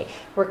that they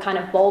were kind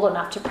of bold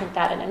enough to print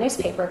that in a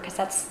newspaper because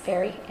that's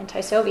very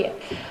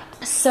anti-Soviet.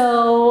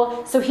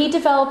 So he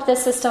developed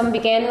this system,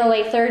 began in the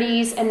late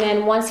 30s, and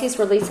then once he's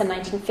released in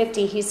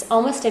 1950, he's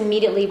almost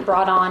immediately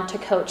brought on to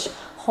coach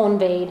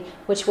Honvéd,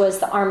 which was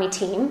the army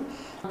team,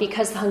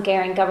 because the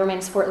Hungarian government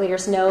and sport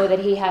leaders know that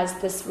he has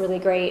this really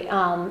great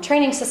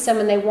training system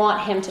and they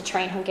want him to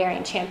train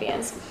Hungarian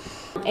champions.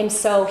 And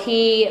so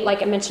he,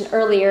 like I mentioned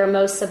earlier,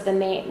 most of the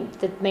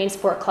main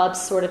sport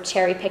clubs sort of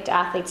cherry-picked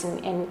athletes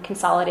and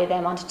consolidated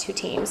them onto two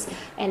teams,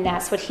 and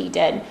that's what he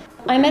did.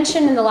 I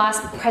mentioned in the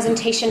last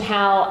presentation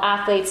how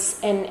athletes,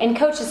 and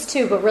coaches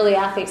too, but really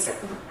athletes,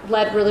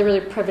 led really, really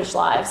privileged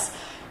lives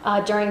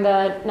during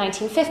the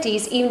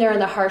 1950s, even during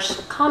the harsh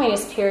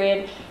communist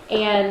period.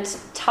 And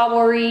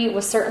Tabori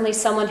was certainly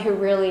someone who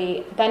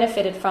really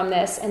benefited from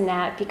this in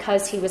that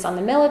because he was on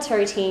the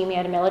military team, he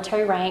had a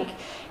military rank,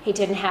 he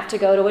didn't have to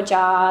go to a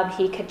job,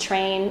 he could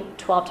train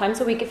 12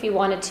 times a week if he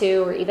wanted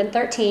to, or even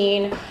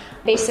 13.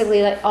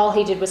 Basically, all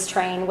he did was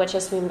train, which,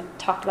 as we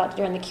talked about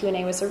during the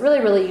Q&A, was a really,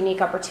 really unique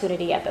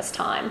opportunity at this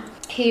time.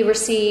 He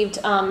received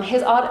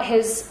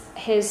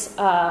his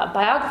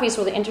biography is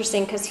really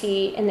interesting because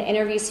in the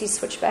interviews, he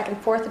switched back and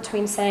forth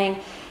between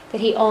saying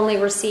that he only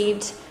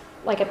received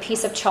like a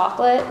piece of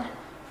chocolate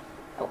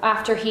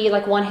after he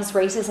won his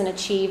races and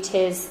achieved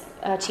his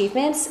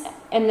achievements,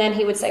 and then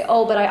he would say,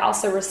 "Oh, but I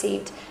also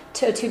received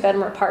to a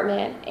 2-bedroom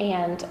apartment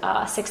and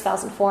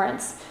 6,000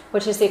 forints,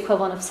 which is the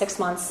equivalent of 6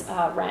 months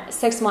rent,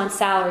 6 months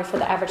salary for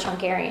the average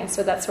Hungarian.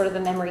 So that's sort of the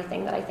memory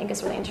thing that I think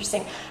is really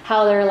interesting.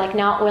 How they're like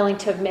not willing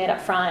to admit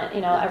up front,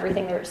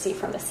 everything they receive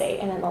from the state,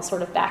 and then they'll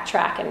sort of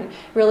backtrack and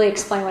really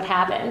explain what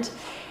happened.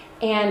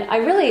 And I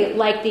really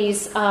like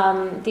these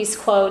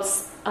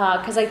quotes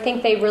because I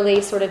think they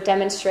really sort of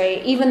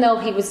demonstrate, even though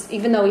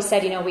he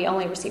said, we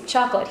only received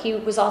chocolate, he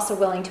was also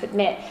willing to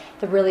admit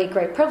the really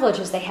great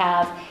privileges they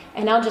have.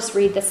 And I'll just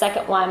read the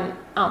second one.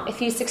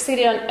 If you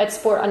succeeded at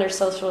sport under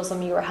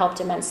socialism, you were helped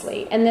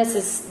immensely. And this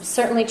is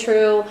certainly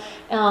true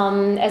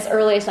as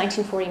early as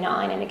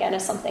 1949, and again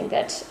is something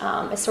that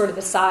is sort of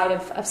the side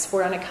of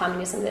sport under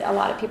communism that a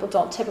lot of people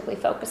don't typically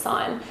focus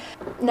on.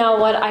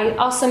 Now, what I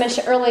also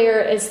mentioned earlier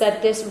is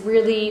that these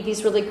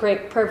really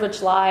great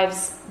privileged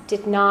lives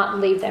did not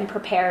leave them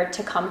prepared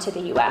to come to the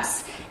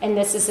U.S. And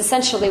this is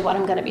essentially what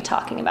I'm going to be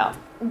talking about.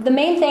 The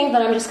main thing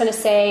that I'm just going to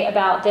say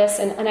about this,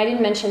 and I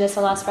didn't mention this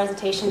in the last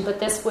presentation, but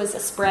this was a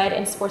spread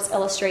in Sports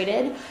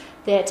Illustrated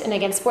and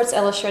again, Sports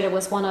Illustrated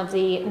was one of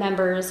the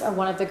members or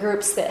one of the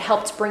groups that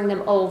helped bring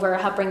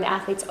the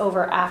athletes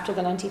over after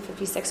the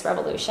 1956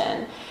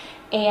 revolution.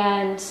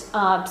 And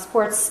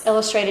Sports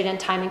Illustrated and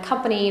Time and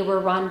Company were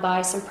run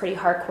by some pretty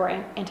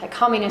hardcore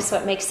anti-communists, so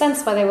it makes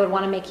sense why they would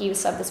want to make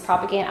use of this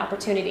propaganda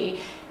opportunity.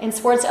 And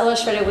Sports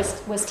Illustrated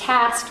was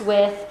tasked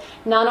with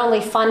not only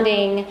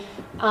giving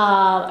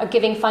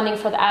funding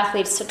for the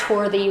athletes to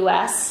tour the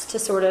U.S. to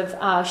sort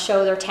of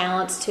show their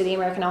talents to the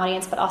American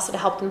audience, but also to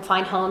help them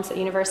find homes at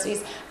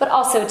universities, but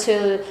also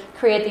to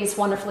create these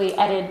wonderfully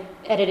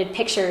edited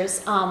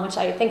pictures, which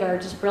I think are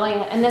just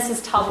brilliant. And this is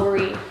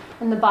Tabouri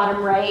in the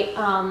bottom right,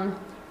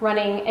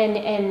 running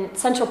in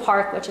Central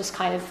Park, which is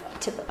kind of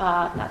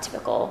not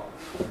typical,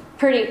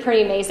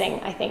 pretty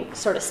amazing, I think,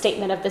 sort of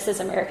statement of this is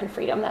American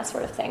freedom, that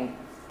sort of thing.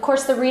 Of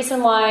course, the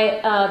reason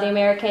why the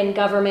American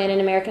government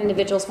and American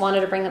individuals wanted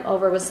to bring them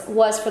over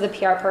was for the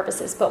PR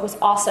purposes, but was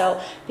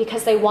also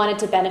because they wanted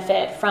to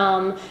benefit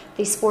from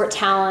the sport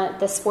talent,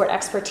 the sport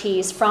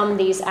expertise from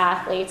these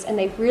athletes, and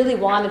they really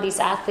wanted these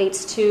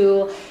athletes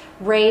to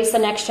raise the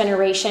next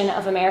generation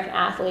of American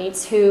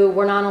athletes who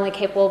were not only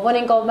capable of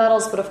winning gold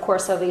medals, but of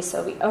course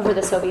over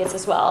the Soviets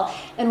as well.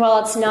 And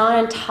while it's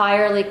not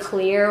entirely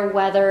clear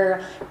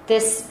whether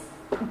this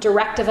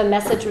directive a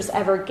message was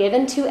ever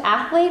given to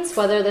athletes,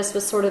 whether this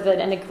was sort of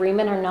an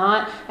agreement or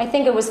not, I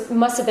think it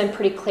must have been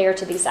pretty clear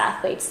to these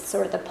athletes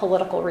sort of the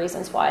political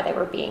reasons why they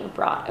were being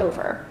brought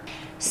over.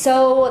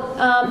 So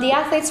the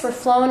athletes were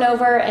flown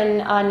over in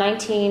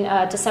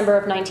December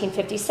of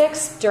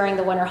 1956 during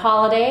the winter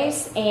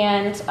holidays,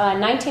 and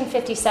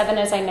 1957,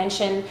 as I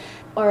mentioned,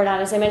 or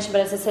not as I mentioned,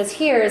 but as it says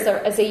here,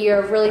 is a year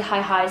of really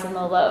high highs and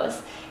low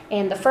lows.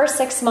 In the first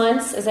 6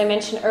 months, as I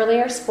mentioned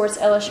earlier, Sports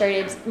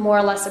Illustrated more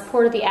or less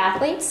supported the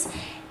athletes,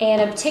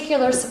 and in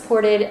particular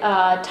supported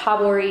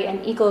Tabouri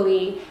and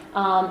Iglowy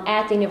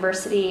at the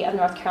University of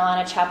North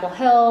Carolina, Chapel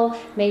Hill,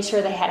 made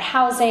sure they had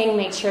housing,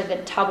 made sure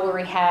that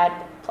Tabouri had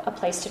a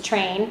place to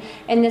train.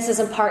 And this is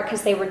in part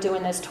because they were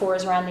doing those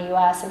tours around the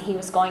U.S. and he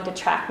was going to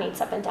track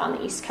meets up and down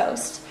the East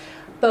Coast,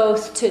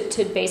 both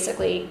to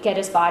basically get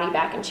his body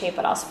back in shape,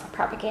 but also for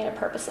propaganda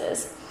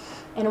purposes.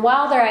 And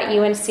while they're at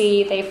UNC,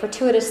 they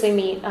fortuitously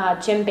meet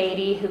Jim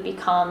Beatty, who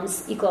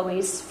becomes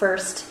Iglowy's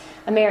first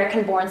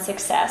American-born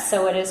success.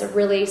 So it is a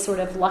really sort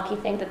of lucky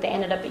thing that they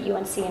ended up at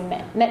UNC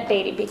and met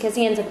Beatty, because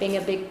he ends up being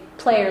a big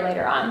player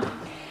later on.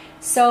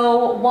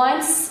 So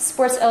once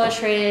Sports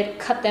Illustrated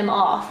cut them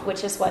off,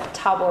 which is what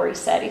Tabouri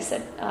said, he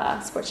said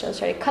Sports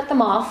Illustrated cut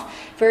them off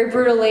very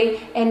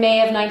brutally in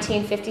May of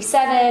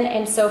 1957,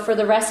 and so for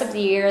the rest of the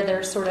year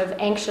they're sort of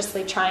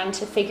anxiously trying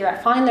to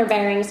find their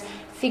bearings,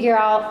 figure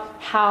out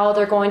how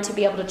they're going to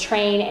be able to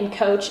train and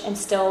coach and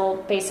still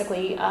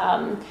basically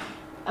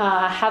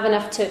have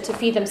enough to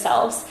feed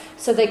themselves.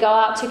 So they go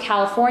out to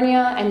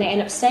California and they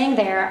end up staying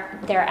there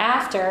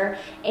thereafter.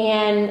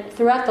 And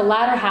throughout the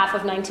latter half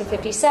of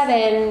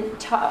 1957,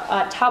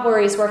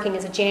 Tabouri is working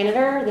as a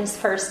janitor, this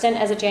first stint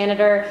as a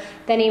janitor.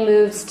 Then he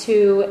moves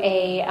to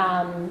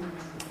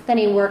then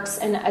he works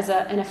in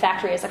a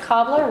factory as a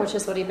cobbler, which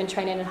is what he'd been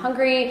trained in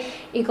Hungary.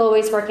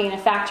 Iglowy's working in a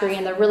factory,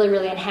 and they're really,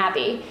 really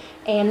unhappy.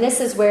 And this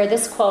is where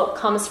this quote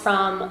comes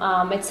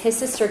from. It's his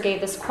sister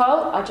gave this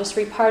quote. I'll just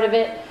read part of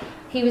it.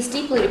 He was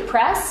deeply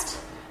depressed,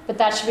 but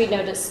that should be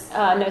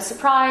no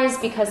surprise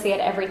because they had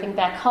everything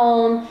back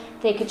home.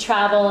 They could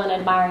travel, and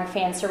admiring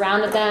fans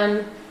surrounded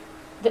them.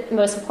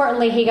 Most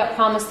importantly, he got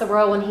promised the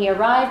world when he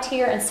arrived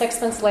here, and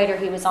 6 months later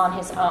he was on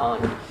his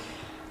own.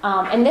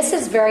 And this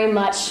is very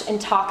much in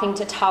talking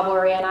to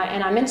Tabouri,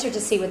 and I'm interested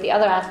to see what the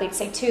other athletes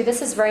say too.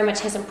 This is very much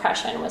his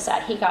impression, was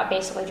that he got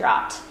basically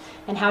dropped,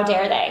 and how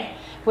dare they?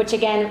 Which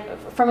again,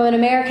 from an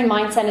American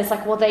mindset, is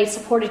like, well, they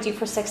supported you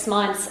for 6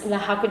 months, and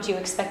how could you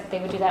expect that they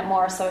would do that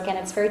more? So again,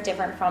 it's very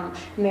different from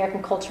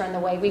American culture and the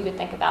way we would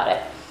think about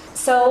it.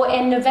 So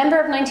in November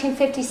of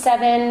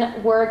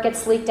 1957, word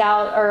gets leaked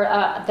out, or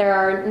there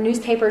are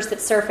newspapers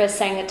that surface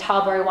saying that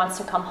Tallberry wants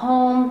to come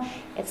home.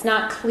 It's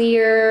not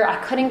clear. I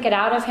couldn't get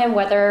out of him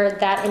whether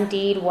that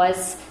indeed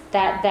was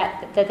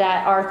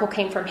that article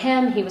came from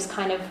him. He was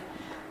kind of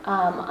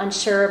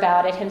unsure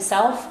about it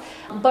himself.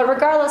 But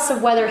regardless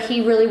of whether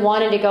he really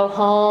wanted to go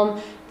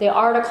home, the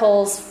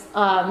articles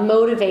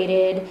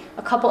motivated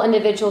a couple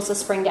individuals to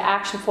spring to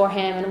action for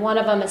him, and one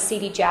of them is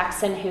C.D.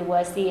 Jackson, who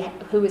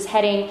was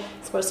heading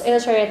Sports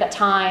Illustrated at that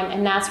time,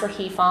 and that's where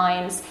he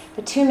finds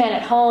the two men a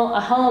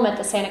home at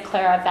the Santa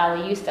Clara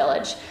Valley Youth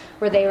Village,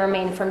 where they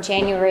remained from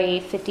January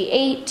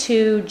 58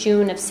 to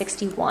June of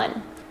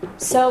 61.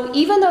 So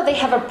even though they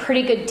have a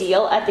pretty good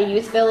deal at the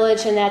Youth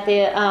Village, and that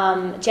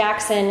the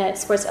Jackson at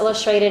Sports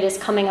Illustrated is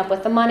coming up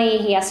with the money,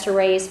 he has to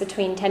raise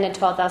between $10,000 and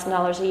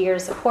 $12,000 a year to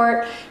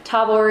support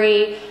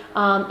Tallberry.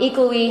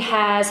 Equally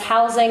has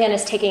housing and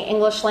is taking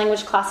English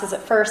language classes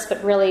at first,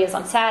 but really is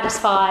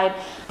unsatisfied.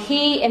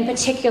 He, in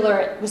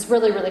particular, was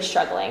really, really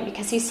struggling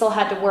because he still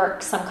had to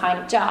work some kind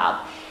of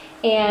job.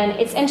 And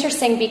it's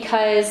interesting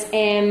because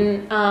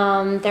there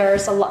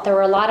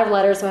were a lot of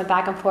letters that went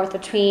back and forth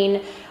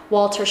between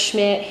Walter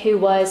Schmidt, who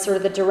was sort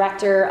of the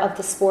director of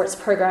the sports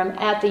program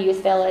at the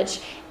Youth Village,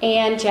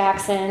 and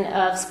Jackson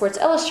of Sports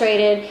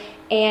Illustrated.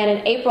 And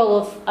in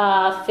April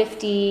of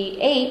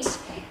 58,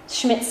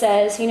 Schmidt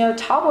says,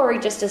 Tallberry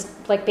just is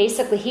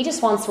basically he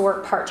just wants to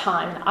work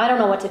part-time. I don't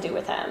know what to do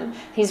with him.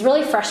 He's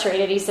really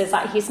frustrated. He says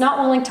he's not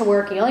willing to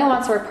work. He only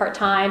wants to work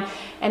part-time.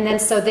 And then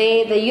so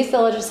the Youth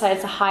Village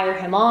decides to hire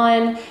him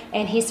on,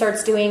 and he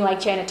starts doing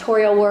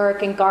janitorial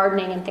work and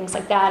gardening and things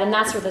like that. And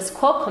that's where this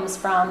quote comes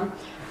from.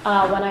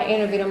 When I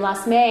interviewed him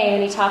last May,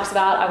 and he talks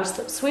about, I was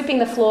sweeping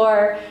the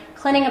floor,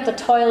 cleaning up the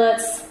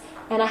toilets,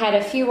 and I had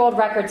a few world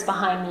records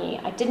behind me.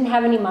 I didn't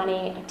have any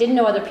money. I didn't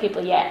know other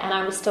people yet, and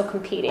I was still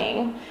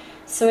competing.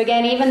 So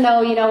again, even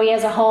though, he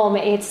has a home,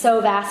 it's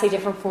so vastly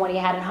different from what he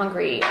had in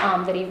Hungary,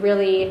 that he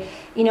really,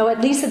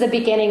 at least at the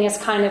beginning, is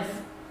kind of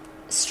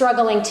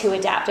struggling to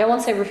adapt. I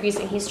won't say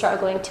refusing, he's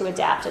struggling to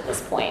adapt at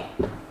this point.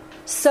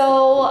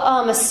 So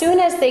as soon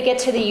as they get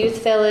to the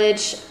Youth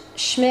Village,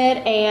 Schmidt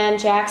and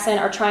Jackson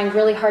are trying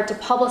really hard to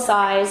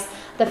publicize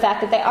the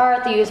fact that they are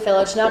at the Youth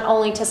Village, not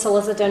only to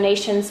solicit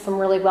donations from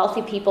really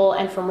wealthy people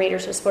and from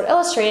readers of Sport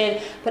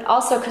Illustrated, but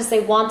also because they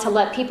want to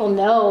let people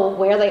know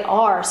where they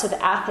are so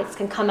the athletes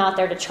can come out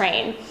there to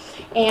train.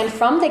 And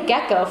from the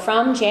get-go,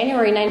 from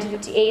January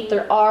 1958,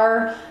 there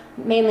are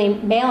mainly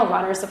male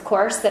runners, of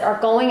course, that are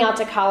going out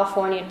to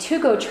California to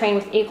go train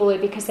with Equally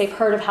because they've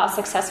heard of how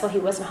successful he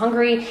was in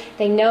Hungary.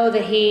 They know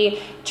that he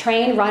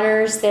trained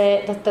runners,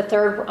 the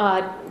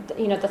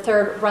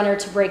third runner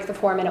to break the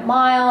 4-minute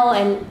mile,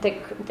 and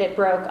that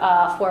broke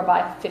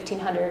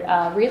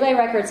 4x1500 relay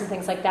records and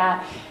things like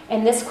that.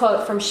 And this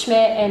quote from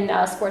Schmidt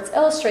in Sports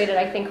Illustrated,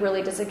 I think,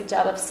 really does a good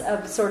job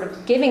of sort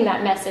of giving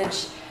that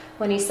message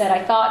when he said,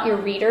 "I thought your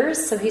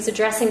readers," so he's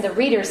addressing the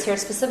readers here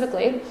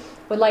specifically,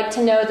 "would like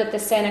to know that the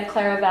Santa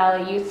Clara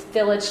Valley Youth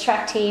Village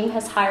track team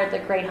has hired the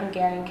great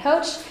Hungarian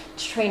coach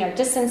to train our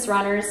distance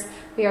runners.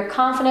 We are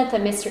confident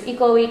that Mr.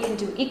 Equally can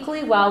do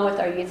equally well with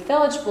our Youth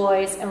Village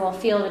boys and will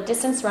field a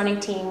distance running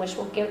team which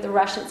will give the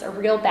Russians a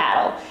real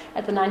battle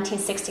at the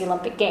 1960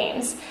 Olympic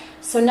Games."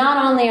 So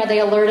not only are they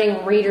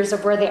alerting readers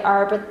of where they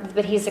are,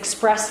 but he's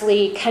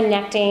expressly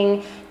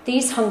connecting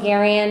these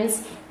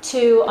Hungarians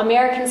to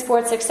American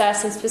sports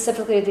success, and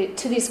specifically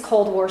to these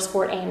Cold War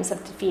sport aims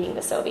of defeating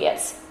the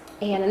Soviets.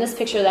 And in this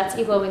picture, that's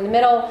Equally in the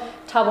middle,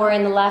 Tallberry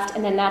on the left,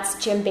 and then that's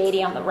Jim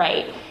Beatty on the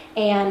right.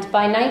 And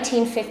by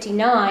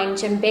 1959,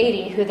 Jim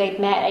Beatty, who they'd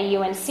met at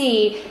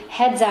UNC,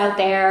 heads out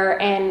there,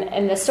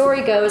 and the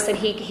story goes that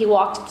he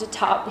walked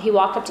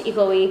up to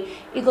Equally.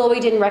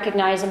 Equally didn't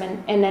recognize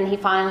him, and then he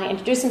finally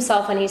introduced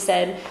himself, and he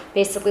said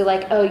basically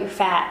 "Oh, you're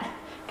fat,"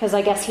 because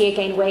I guess he had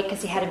gained weight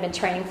because he hadn't been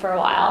training for a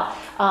while.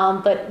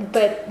 But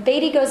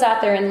Beatty goes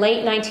out there in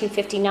late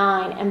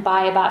 1959, and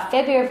by about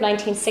February of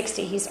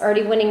 1960, he's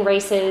already winning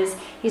races.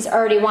 He's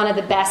already one of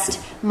the best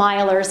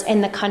milers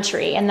in the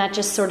country, and that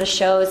just sort of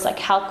shows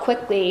how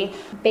quickly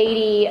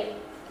Beatty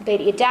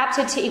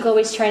adapted to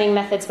Equally's training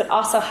methods, but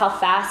also how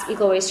fast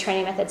Equally's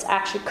training methods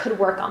actually could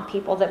work on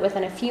people, that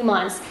within a few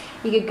months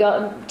you could go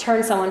and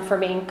turn someone from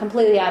being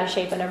completely out of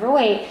shape and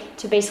overweight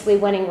to basically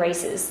winning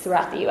races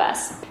throughout the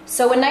U.S.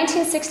 So in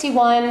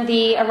 1961,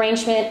 the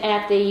arrangement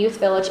at the Youth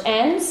Village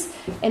ends,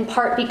 in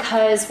part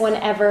because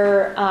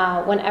whenever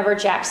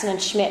Jackson and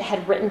Schmidt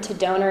had written to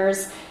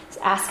donors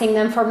asking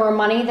them for more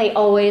money, they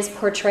always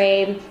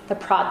portray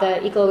the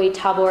Equally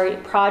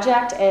Tallberry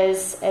project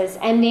as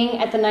ending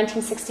at the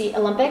 1960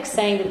 Olympics,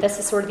 saying that this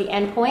is sort of the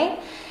end point.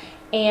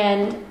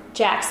 And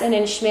Jackson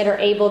and Schmidt are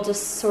able to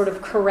sort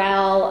of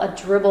corral a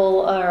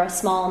dribble or a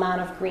small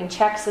amount of green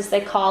checks, as they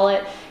call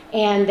it,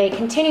 and they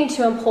continue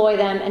to employ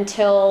them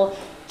until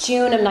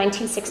June of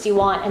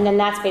 1961, and then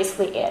that's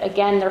basically it.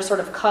 Again, they're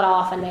sort of cut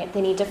off, and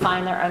they need to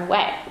find their own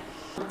way.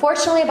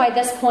 Fortunately, by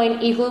this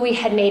point, Iglooly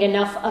had made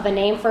enough of a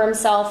name for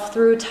himself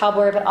through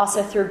Talbory, but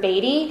also through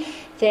Beatty,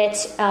 that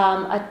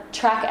a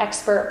track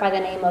expert by the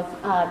name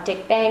of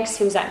Dick Banks,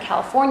 who's out in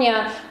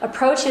California,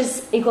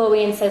 approaches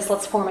Iglooly and says,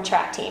 let's form a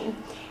track team.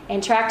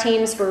 And track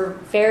teams were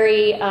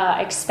very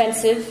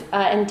expensive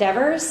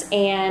endeavors,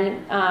 and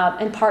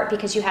in part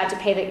because you had to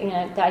pay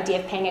the idea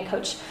of paying a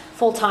coach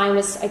full-time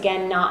was,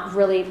 again, not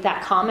really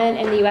that common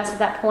in the U.S. at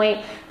that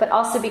point, but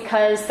also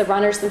because the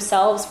runners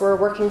themselves were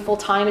working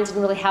full-time and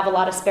didn't really have a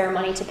lot of spare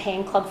money to pay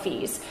in club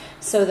fees.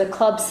 So the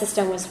club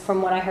system was,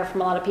 from what I heard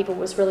from a lot of people,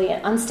 was really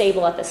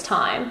unstable at this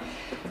time.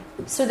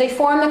 So they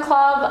formed the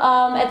club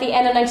at the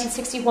end of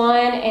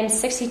 1961, and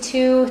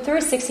 62 through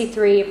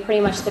 63,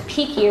 pretty much the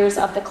peak years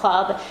of the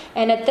club.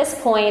 And at this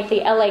point, the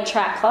LA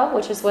Track Club,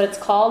 which is what it's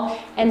called,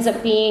 ends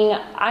up being,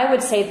 I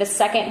would say, the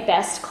second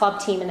best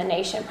club team in the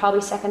nation, probably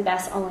second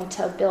best only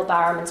to Bill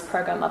Bowerman's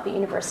program up at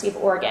University of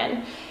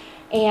Oregon.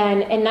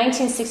 And in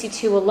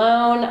 1962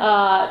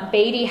 alone,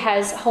 Beatty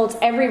holds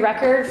every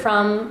record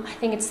from, I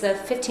think it's the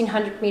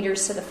 1,500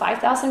 meters to the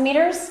 5,000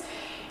 meters.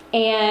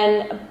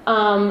 And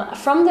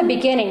from the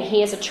beginning,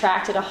 he has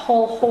attracted a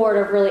whole horde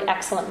of really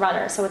excellent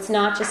runners. So it's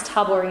not just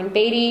Talbory and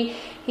Beatty.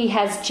 He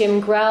has Jim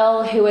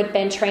Grell, who had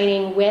been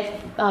training with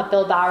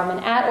Bill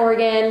Bowerman at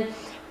Oregon,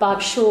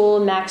 Bob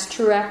Schul, Max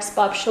Truex.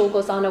 Bob Schul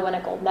goes on to win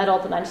a gold medal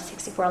at the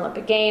 1964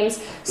 Olympic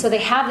Games. So they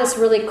have this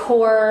really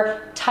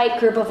core, tight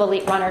group of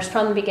elite runners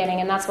from the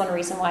beginning, and that's one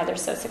reason why they're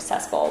so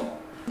successful.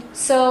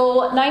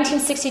 So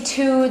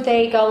 1962,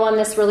 they go on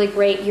this really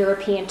great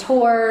European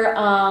tour,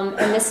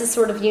 and this is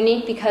sort of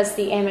unique because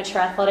the Amateur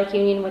Athletic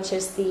Union, which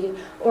is the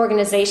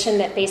organization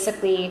that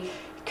basically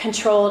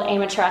controlled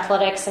amateur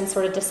athletics and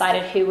sort of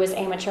decided who was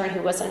amateur and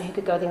who wasn't, who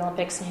could go to the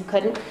Olympics and who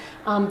couldn't,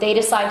 they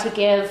decided to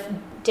give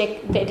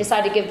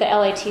the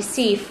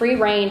LATC free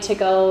rein to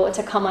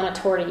come on a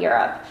tour to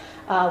Europe.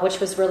 Which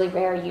was really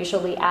rare.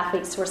 Usually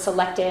athletes were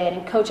selected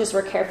and coaches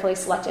were carefully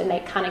selected, and they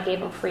kind of gave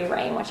them free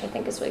rein, which I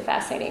think is really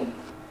fascinating.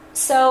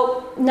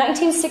 So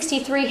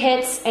 1963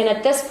 hits, and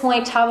at this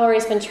point,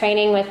 Talbory's been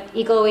training with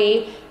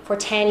Iglooly for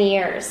 10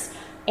 years.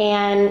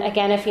 And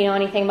again, if you know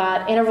anything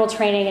about interval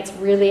training, it's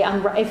really,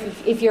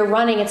 if you're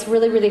running, it's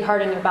really, really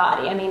hard on your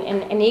body. I mean,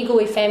 and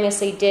Iglooly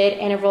famously did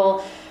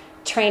interval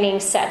training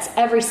sets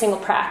every single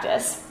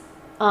practice.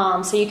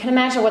 So you can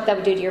imagine what that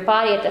would do to your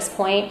body at this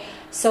point.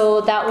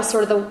 So that was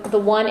sort of the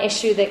one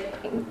issue that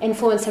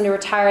influenced him to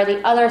retire.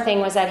 The other thing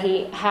was that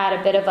he had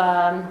a bit of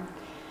a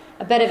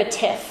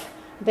tiff,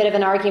 a bit of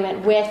an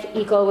argument with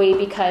Iglooly,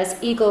 because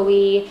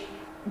Iglooly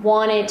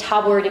wanted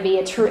Talbory to be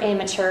a true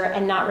amateur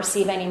and not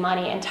receive any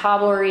money. And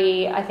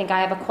Talbory, I think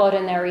I have a quote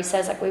in there where he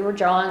says, like, we were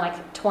drawing like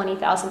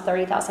 20,000,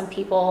 30,000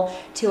 people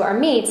to our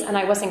meets, and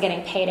I wasn't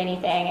getting paid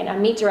anything. And a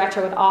meet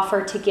director would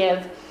offer to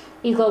give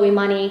Iglooly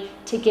money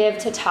to give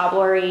to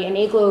Talbory, and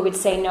Iglooly would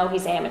say, no,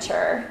 he's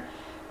amateur.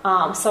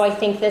 So I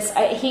think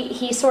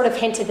he sort of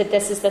hinted that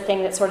this is the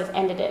thing that sort of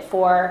ended it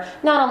for,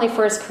 not only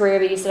for his career,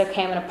 but he said,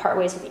 okay, I'm going to part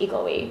ways with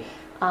Iglooly.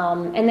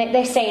 And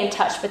they stay in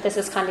touch, but this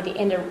is kind of the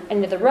end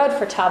of the road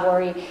for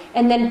Talbory.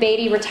 And then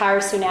Beatty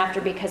retires soon after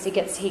because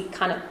he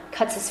kind of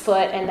cuts his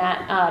foot, and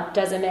that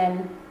does him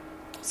in.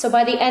 So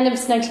by the end of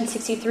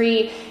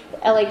 1963, the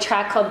LA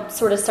Track Club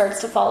sort of starts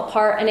to fall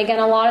apart. And again,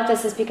 a lot of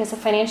this is because of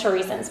financial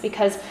reasons,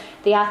 because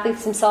the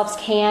athletes themselves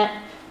can't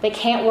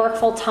work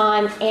full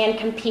time and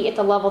compete at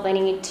the level they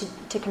need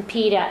to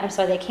compete at. I'm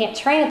sorry, they can't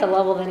train at the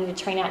level they need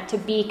to train at to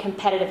be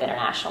competitive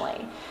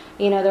internationally.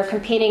 You know, they're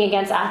competing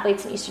against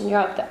athletes in Eastern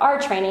Europe that are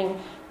training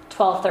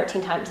 12,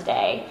 13 times a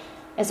day,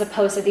 as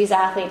opposed to these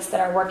athletes that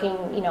are working,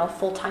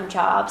 full-time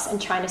jobs and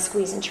trying to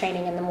squeeze in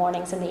training in the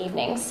mornings and the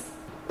evenings.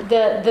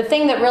 The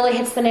thing that really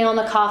hits the nail in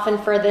the coffin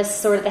for this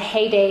sort of the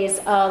heydays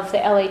of the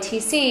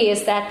LATC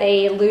is that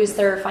they lose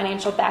their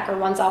financial backer,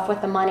 runs off with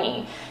the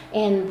money.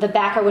 And the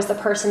backer was the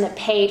person that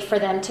paid for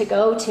them to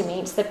go to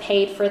meets, that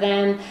paid for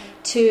them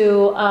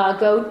to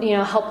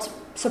helped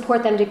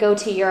support them to go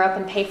to Europe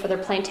and pay for their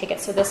plane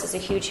tickets. So this is a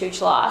huge,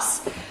 huge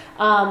loss.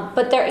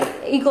 But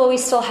Iglooly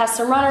still has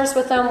some runners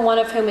with them, one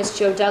of whom is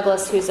Joe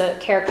Douglas, who's a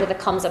character that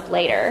comes up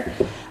later.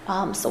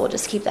 So we'll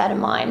just keep that in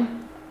mind.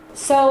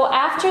 So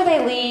after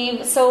they leave,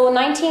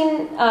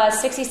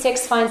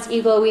 1966 finds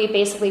Iglooly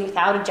basically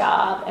without a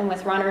job and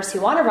with runners who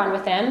want to run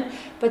with him.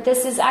 But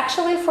this is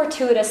actually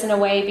fortuitous in a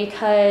way,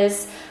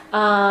 because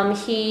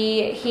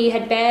he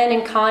had been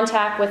in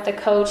contact with the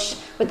coach,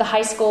 with the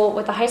high school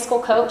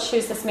coach,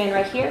 who's this man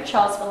right here,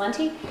 Charles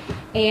Valenti.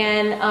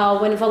 And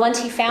when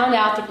Valenti found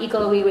out that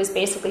Iglooly was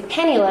basically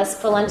penniless,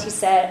 Valenti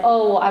said,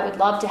 "Oh, I would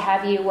love to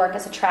have you work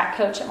as a track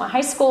coach at my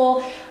high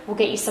school. We'll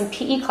get you some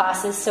PE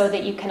classes so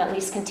that you can at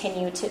least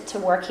continue to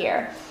work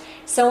here."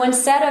 So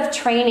instead of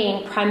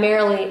training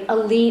primarily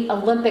elite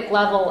Olympic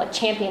level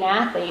champion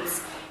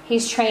athletes,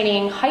 he's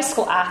training high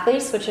school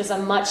athletes, which is a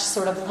much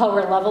sort of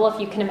lower level, if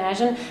you can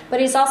imagine. But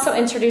he's also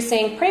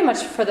introducing, pretty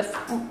much for the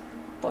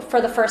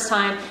first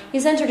time,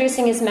 he's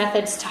introducing his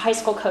methods to high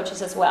school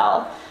coaches as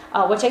well.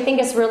 which I think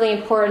is really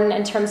important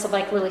in terms of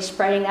like really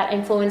spreading that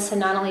influence to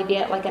not only be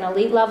at like an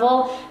elite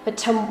level, but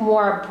to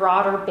more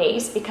broader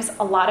base, because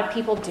a lot of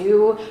people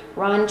do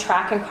run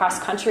track and cross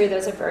country.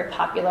 Those are very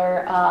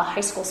popular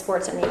high school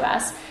sports in the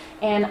U.S.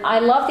 And I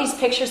love these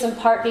pictures in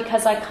part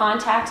because I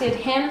contacted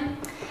him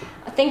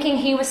thinking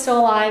he was still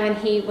alive, and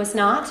he was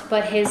not,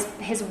 but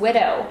his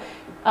widow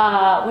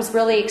was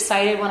really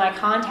excited when I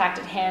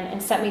contacted him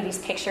and sent me these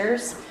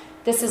pictures.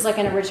 This is like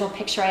an original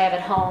picture I have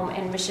at home,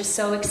 and was just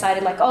so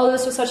excited, like, oh,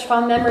 those were such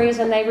fun memories,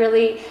 and they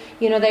really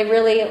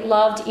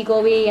loved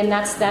Eagle-E, and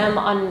that's them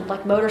on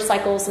like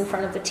motorcycles in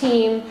front of the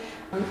team.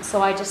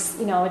 So I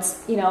just,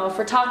 it's, if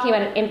we're talking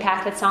about an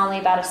impact, it's not only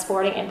about a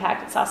sporting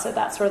impact, it's also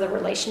about sort of the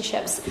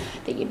relationships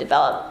that you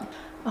develop.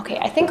 Okay,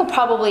 I think I'll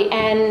probably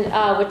end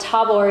with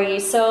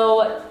Tabori.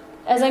 So,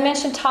 as I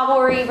mentioned,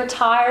 Tabori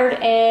retired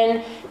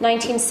in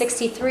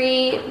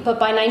 1963, but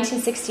by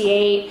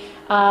 1968,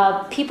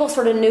 people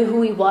sort of knew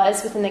who he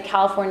was within the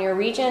California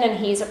region, and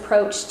he's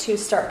approached to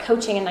start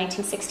coaching in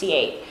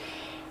 1968.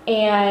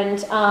 And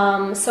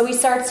so he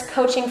starts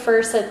coaching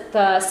first at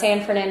the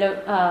San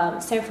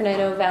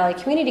Fernando Valley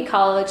Community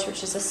College,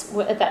 which is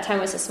at that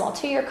time was a small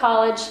 2-year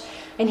college,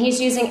 and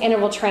he's using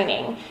interval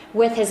training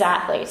with his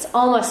athletes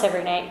almost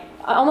every day,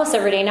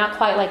 not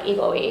quite like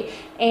Eagle-E.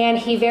 And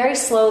he very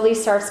slowly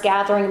starts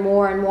gathering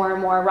more and more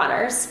and more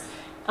runners,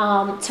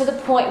 to the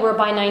point where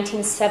by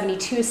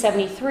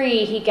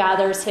 1972-73, he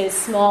gathers his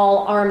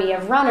small army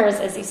of runners,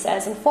 as he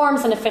says, and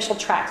forms an official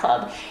track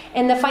club.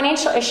 And the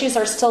financial issues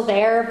are still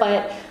there,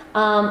 but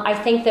I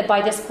think that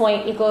by this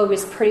point, Eagle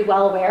was pretty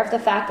well aware of the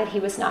fact that he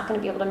was not going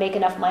to be able to make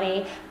enough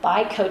money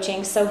by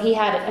coaching. So he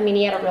had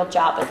a real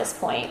job at this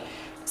point.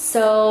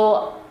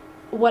 So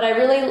what I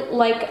really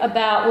like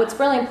about, what's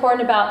really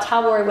important about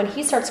Tabori when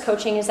he starts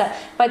coaching is that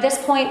by this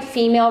point,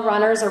 female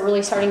runners are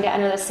really starting to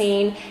enter the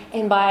scene.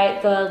 And by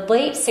the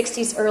late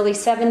 60s, early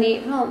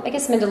 70s, well, I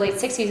guess mid to late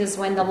 60s is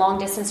when the long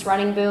distance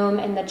running boom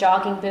and the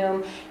jogging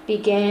boom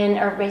begin,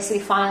 or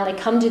basically finally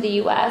come to the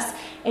U.S.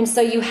 And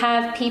so you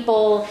have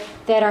people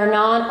that are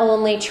not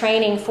only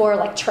training for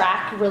like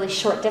track, really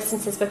short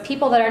distances, but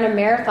people that are in a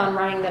marathon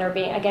running that are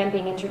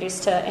being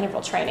introduced to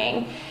interval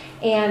training.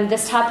 And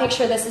this top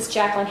picture, this is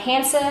Jacqueline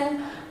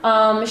Hansen.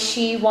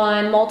 She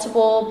won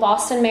multiple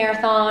Boston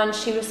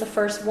marathons. She was the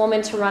first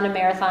woman to run a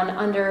marathon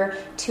under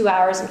 2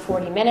 hours and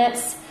 40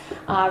 minutes.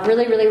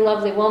 Really, really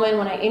lovely woman.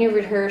 When I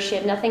interviewed her, she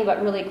had nothing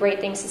but really great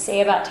things to say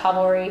about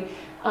Tabori.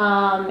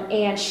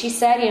 And she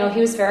said,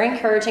 he was very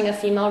encouraging of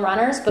female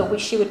runners, but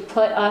she would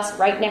put us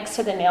right next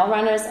to the male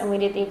runners, and we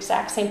did the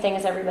exact same thing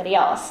as everybody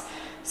else.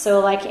 So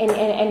like,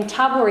 and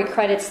Tabori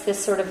credits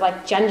this sort of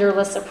like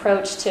genderless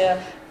approach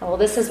to, well,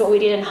 this is what we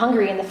did in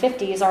Hungary in the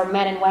 50s. Our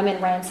men and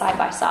women ran side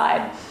by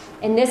side.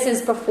 And this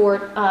is before,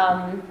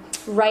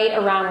 right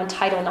around when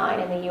Title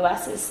IX in the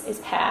U.S. is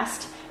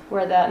passed,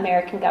 where the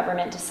American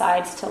government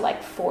decides to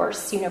like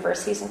force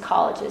universities and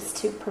colleges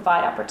to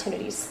provide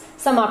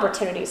some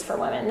opportunities for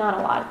women. Not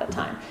a lot at the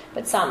time,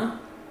 but some.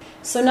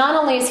 So not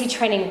only is he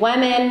training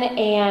women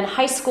and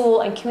high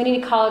school and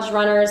community college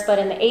runners, but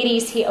in the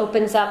 80s he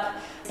opens up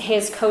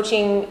his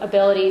coaching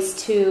abilities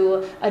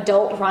to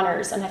adult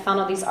runners. And I found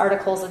all these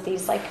articles of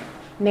these like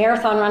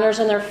marathon runners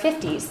in their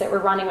 50s that were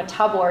running with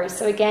Tabori.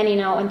 So again,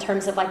 in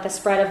terms of like the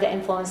spread of the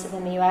influence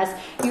within the U.S.,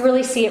 you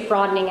really see it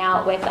broadening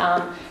out with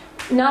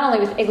not only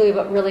with Igloo,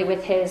 but really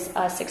with his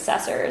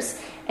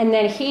successors. And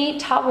then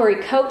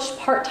Tabori coached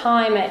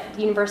part-time at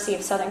the University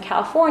of Southern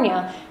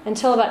California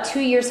until about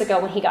 2 years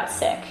ago when he got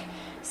sick.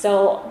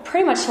 So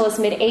pretty much till his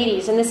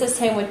mid-80s. And this is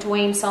him with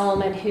Dwayne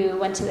Solomon, who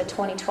went to the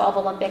 2012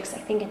 Olympics, I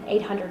think in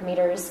 800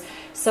 meters.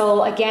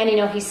 So again,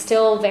 he's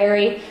still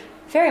very,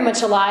 very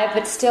much alive,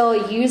 but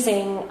still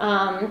using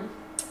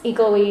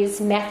Eagle-E's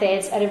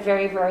methods at a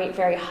very, very,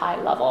 very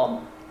high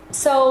level.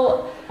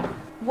 So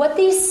what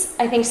these,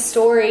 I think,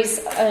 stories,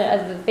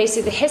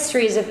 basically the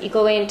histories of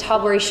Eagle-E and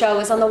Tabori show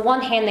is, on the one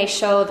hand, they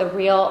show the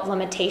real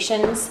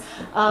limitations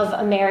of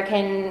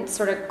American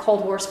sort of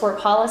Cold War sport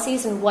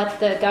policies and what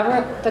the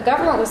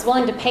government was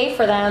willing to pay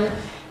for them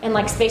and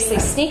like basically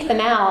sneak them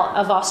out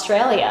of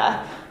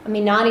Australia.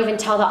 Not even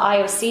tell the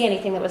IOC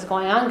anything that was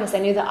going on, because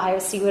they knew the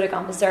IOC would have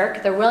gone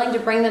berserk. They're willing to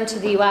bring them to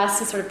the U.S.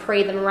 and sort of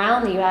parade them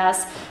around the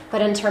U.S.,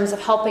 but in terms of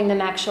helping them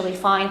actually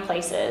find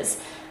places.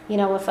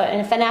 If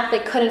an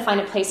athlete couldn't find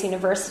a place at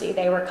university,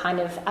 they were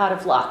kind of out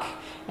of luck.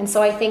 And so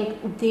I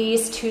think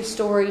these two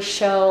stories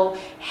show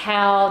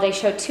how they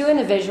show two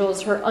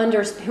individuals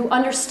who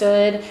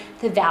understood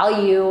their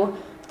value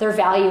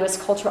as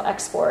cultural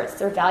exports,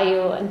 their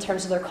value in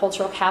terms of their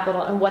cultural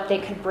capital and what they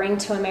could bring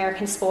to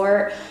American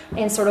sport.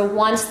 And sort of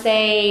once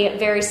they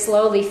very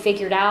slowly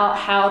figured out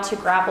how to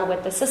grapple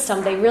with the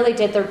system, they really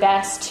did their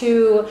best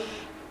to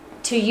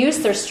use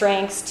their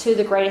strengths to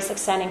the greatest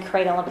extent and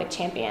create Olympic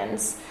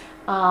champions.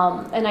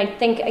 And I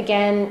think,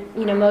 again,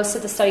 most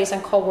of the studies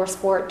on Cold War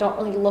sport don't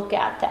really look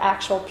at the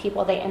actual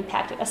people they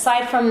impacted,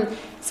 aside from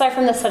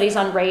the studies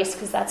on race,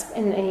 because that's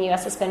in the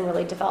U.S. has been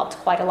really developed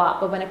quite a lot.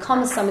 But when it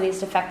comes to some of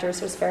these defectors,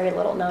 there's very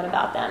little known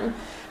about them.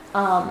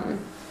 And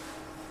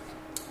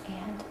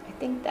I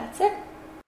think that's it.